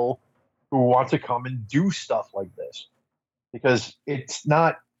people who want to come and do stuff like this. Because it's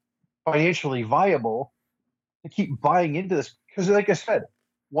not financially viable to keep buying into this. Because like I said,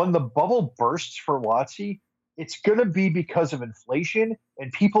 when the bubble bursts for WotC, it's going to be because of inflation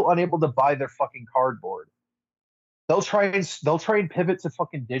and people unable to buy their fucking cardboard. They'll try and pivot to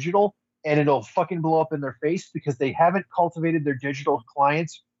fucking digital, and it'll fucking blow up in their face because they haven't cultivated their digital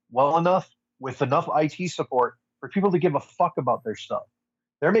clients well enough with enough IT support for people to give a fuck about their stuff.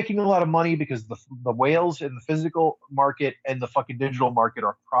 They're making a lot of money because the whales in the physical market and the fucking digital market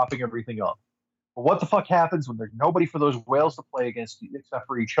are propping everything up. But what the fuck happens when there's nobody for those whales to play against except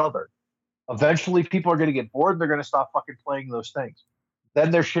for each other? Eventually, people are going to get bored and they're going to stop fucking playing those things.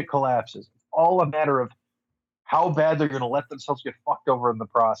 Then their shit collapses. It's all a matter of how bad they're going to let themselves get fucked over in the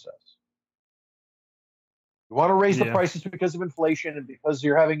process. You want to raise the prices because of inflation and because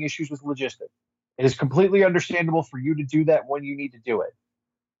you're having issues with logistics. It is completely understandable for you to do that when you need to do it.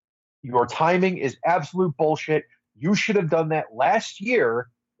 Your timing is absolute bullshit. You should have done that last year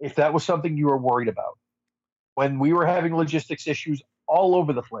if that was something you were worried about. When we were having logistics issues all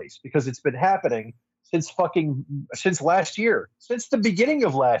over the place, because it's been happening since last year, since the beginning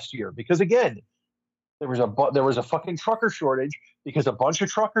of last year. Because again, there was a fucking trucker shortage because a bunch of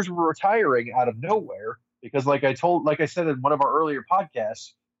truckers were retiring out of nowhere. Because like I said in one of our earlier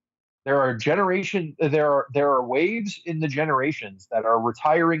podcasts, there are waves in the generations that are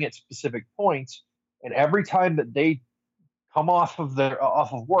retiring at specific points, and every time that they come off of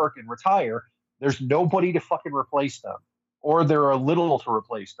work and retire, there's nobody to fucking replace them, or there are little to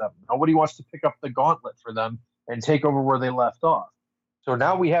replace them. Nobody wants to pick up the gauntlet for them and take over where they left off. So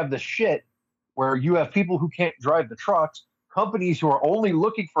now we have this shit where you have people who can't drive the trucks, companies who are only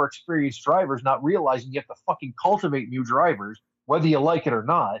looking for experienced drivers, not realizing you have to fucking cultivate new drivers, whether you like it or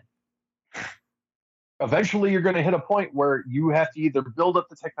not. Eventually, you're going to hit a point where you have to either build up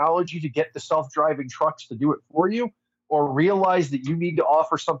the technology to get the self-driving trucks to do it for you, or realize that you need to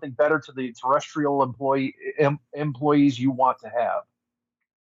offer something better to the terrestrial employees you want to have.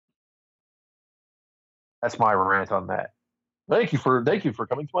 That's my rant on that. Thank you for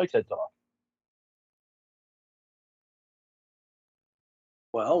coming to my TED Talk.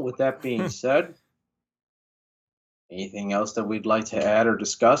 Well, with that being said, anything else that we'd like to add or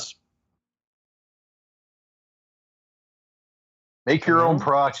discuss? Make your own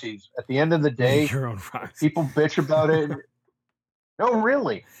proxies. At the end of the day, Make your own proxies. People bitch about it. No,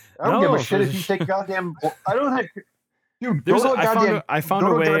 really. I don't give a shit if you take goddamn. I don't think. Dude, I found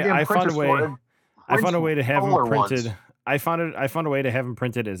a way to have them printed. I found a way to have them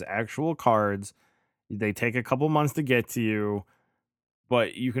printed as actual cards. They take a couple months to get to you,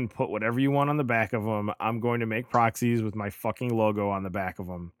 but you can put whatever you want on the back of them. I'm going to make proxies with my fucking logo on the back of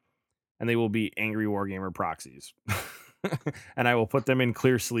them, and they will be Angry Wargamer proxies. and I will put them in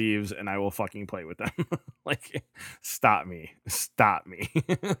clear sleeves and I will fucking play with them. Like, stop me.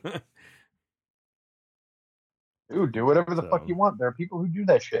 Dude, do whatever the fuck So, you want. There are people who do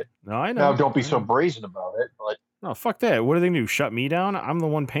that shit. no, I Now, know. don't be I so know. brazen about it. But No, fuck that. What are they gonna do? Shut me down? I'm the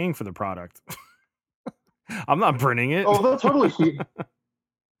one paying for the product. I'm not printing it. they'll totally see.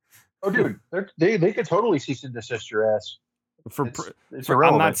 Oh, dude, they could totally cease and desist your ass. It's I'm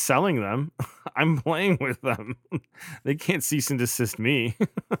irrelevant. not selling them. I'm playing with them. They can't cease and desist me.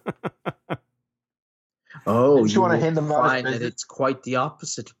 Oh, Didn't you wanna hand them out as find that business? it's quite the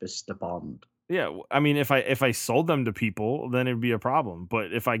opposite, Mr. Bond. Yeah, I mean, if I sold them to people, then it'd be a problem.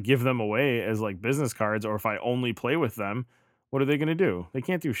 But if I give them away as like business cards, or if I only play with them, what are they gonna do? They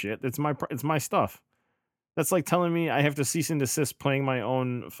can't do shit. It's my stuff. That's like telling me I have to cease and desist playing my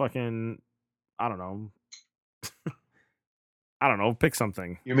own fucking. I don't know. I don't know. Pick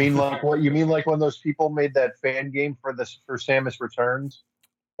something. You mean like what? You mean like when those people made that fan game for Samus Returns,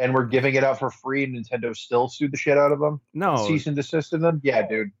 and were giving it out for free, and Nintendo still sued the shit out of them? No, Cease and desist them? Yeah,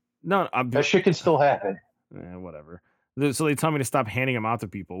 dude. no. That shit can still happen. Whatever. So they tell me to stop handing them out to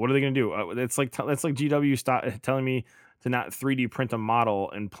people. What are they gonna do? It's like GW stop telling me to not 3D print a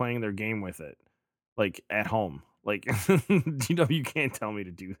model and playing their game with it, like at home. Like GW can't tell me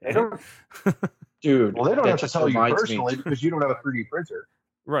to do They that. don't, Dude, well, they don't that have to just tell you reminds me- personally because you don't have a 3D printer.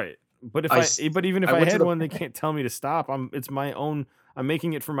 Right. But if I I, s- but even if I I went to had the- one, they can't tell me to stop. It's my own. I'm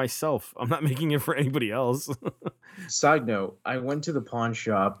making it for myself. I'm not making it for anybody else. Side note, I went to the pawn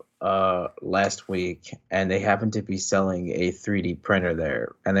shop last week, and they happened to be selling a 3D printer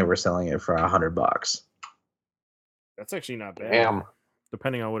there, and they were selling it for $100. That's actually not bad. Damn.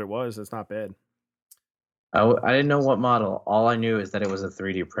 Depending on what it was, it's not bad. I didn't know what model. All I knew is that it was a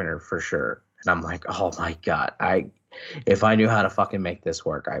 3D printer for sure. And I'm like, oh my god, if I knew how to fucking make this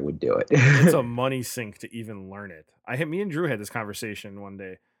work, I would do it. It's a money sink to even learn it. Me and Drew had this conversation one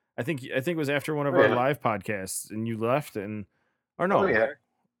day. I think it was after one of our Yeah. live podcasts, and you left, or no, Oh yeah.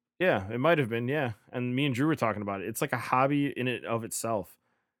 yeah, it might have been, yeah. And me and Drew were talking about it. It's like a hobby in it of itself.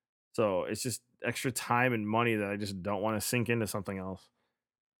 So it's just extra time and money that I just don't want to sink into something else.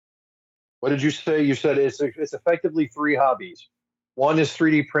 What did you say? You said it's effectively 3 hobbies. 1 is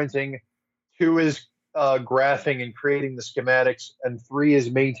 3D printing, 2 is graphing and creating the schematics, and 3 is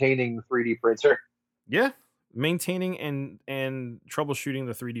maintaining the 3D printer. Yeah, maintaining and troubleshooting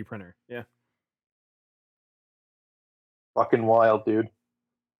the 3D printer. Yeah. Fucking wild, dude.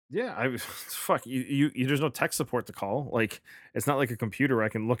 Yeah, fuck you. There's no tech support to call. Like, it's not like a computer I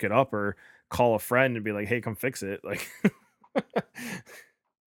can look it up or call a friend and be like, "Hey, come fix it." Like,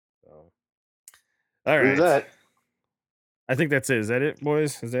 so, all Do right. that. I think that's it. Is that it,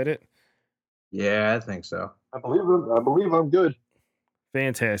 boys? Is that it? Yeah, I think so. I believe I'm good.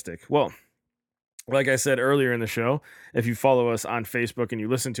 Fantastic. Well, like I said earlier in the show, if you follow us on Facebook and you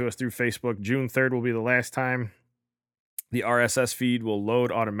listen to us through Facebook, June 3rd will be the last time the RSS feed will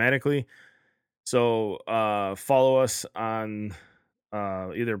load automatically. So follow us on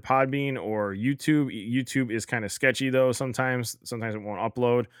either Podbean or YouTube. YouTube is kind of sketchy though. Sometimes it won't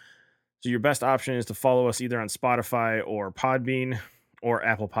upload. So your best option is to follow us either on Spotify or Podbean or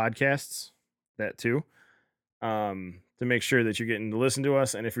Apple Podcasts. That too. To make sure that you're getting to listen to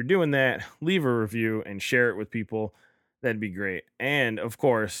us. And if you're doing that, leave a review and share it with people. That'd be great. And of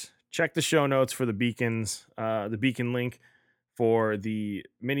course, check the show notes for the beacons, the beacon link for the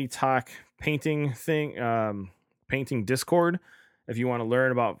mini talk painting thing, painting Discord. If you want to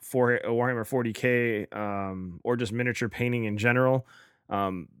learn about Warhammer 40K or just miniature painting in general,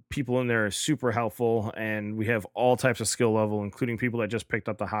 people in there are super helpful, and we have all types of skill level, including people that just picked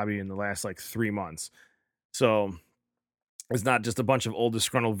up the hobby in the last like 3 months. So it's not just a bunch of old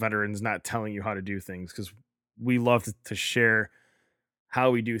disgruntled veterans not telling you how to do things, because we love to share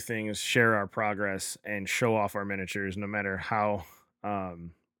how we do things, share our progress, and show off our miniatures, no matter how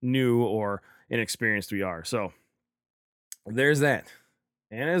new or inexperienced we are. So there's that.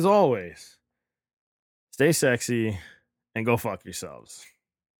 And as always, stay sexy and go fuck yourselves.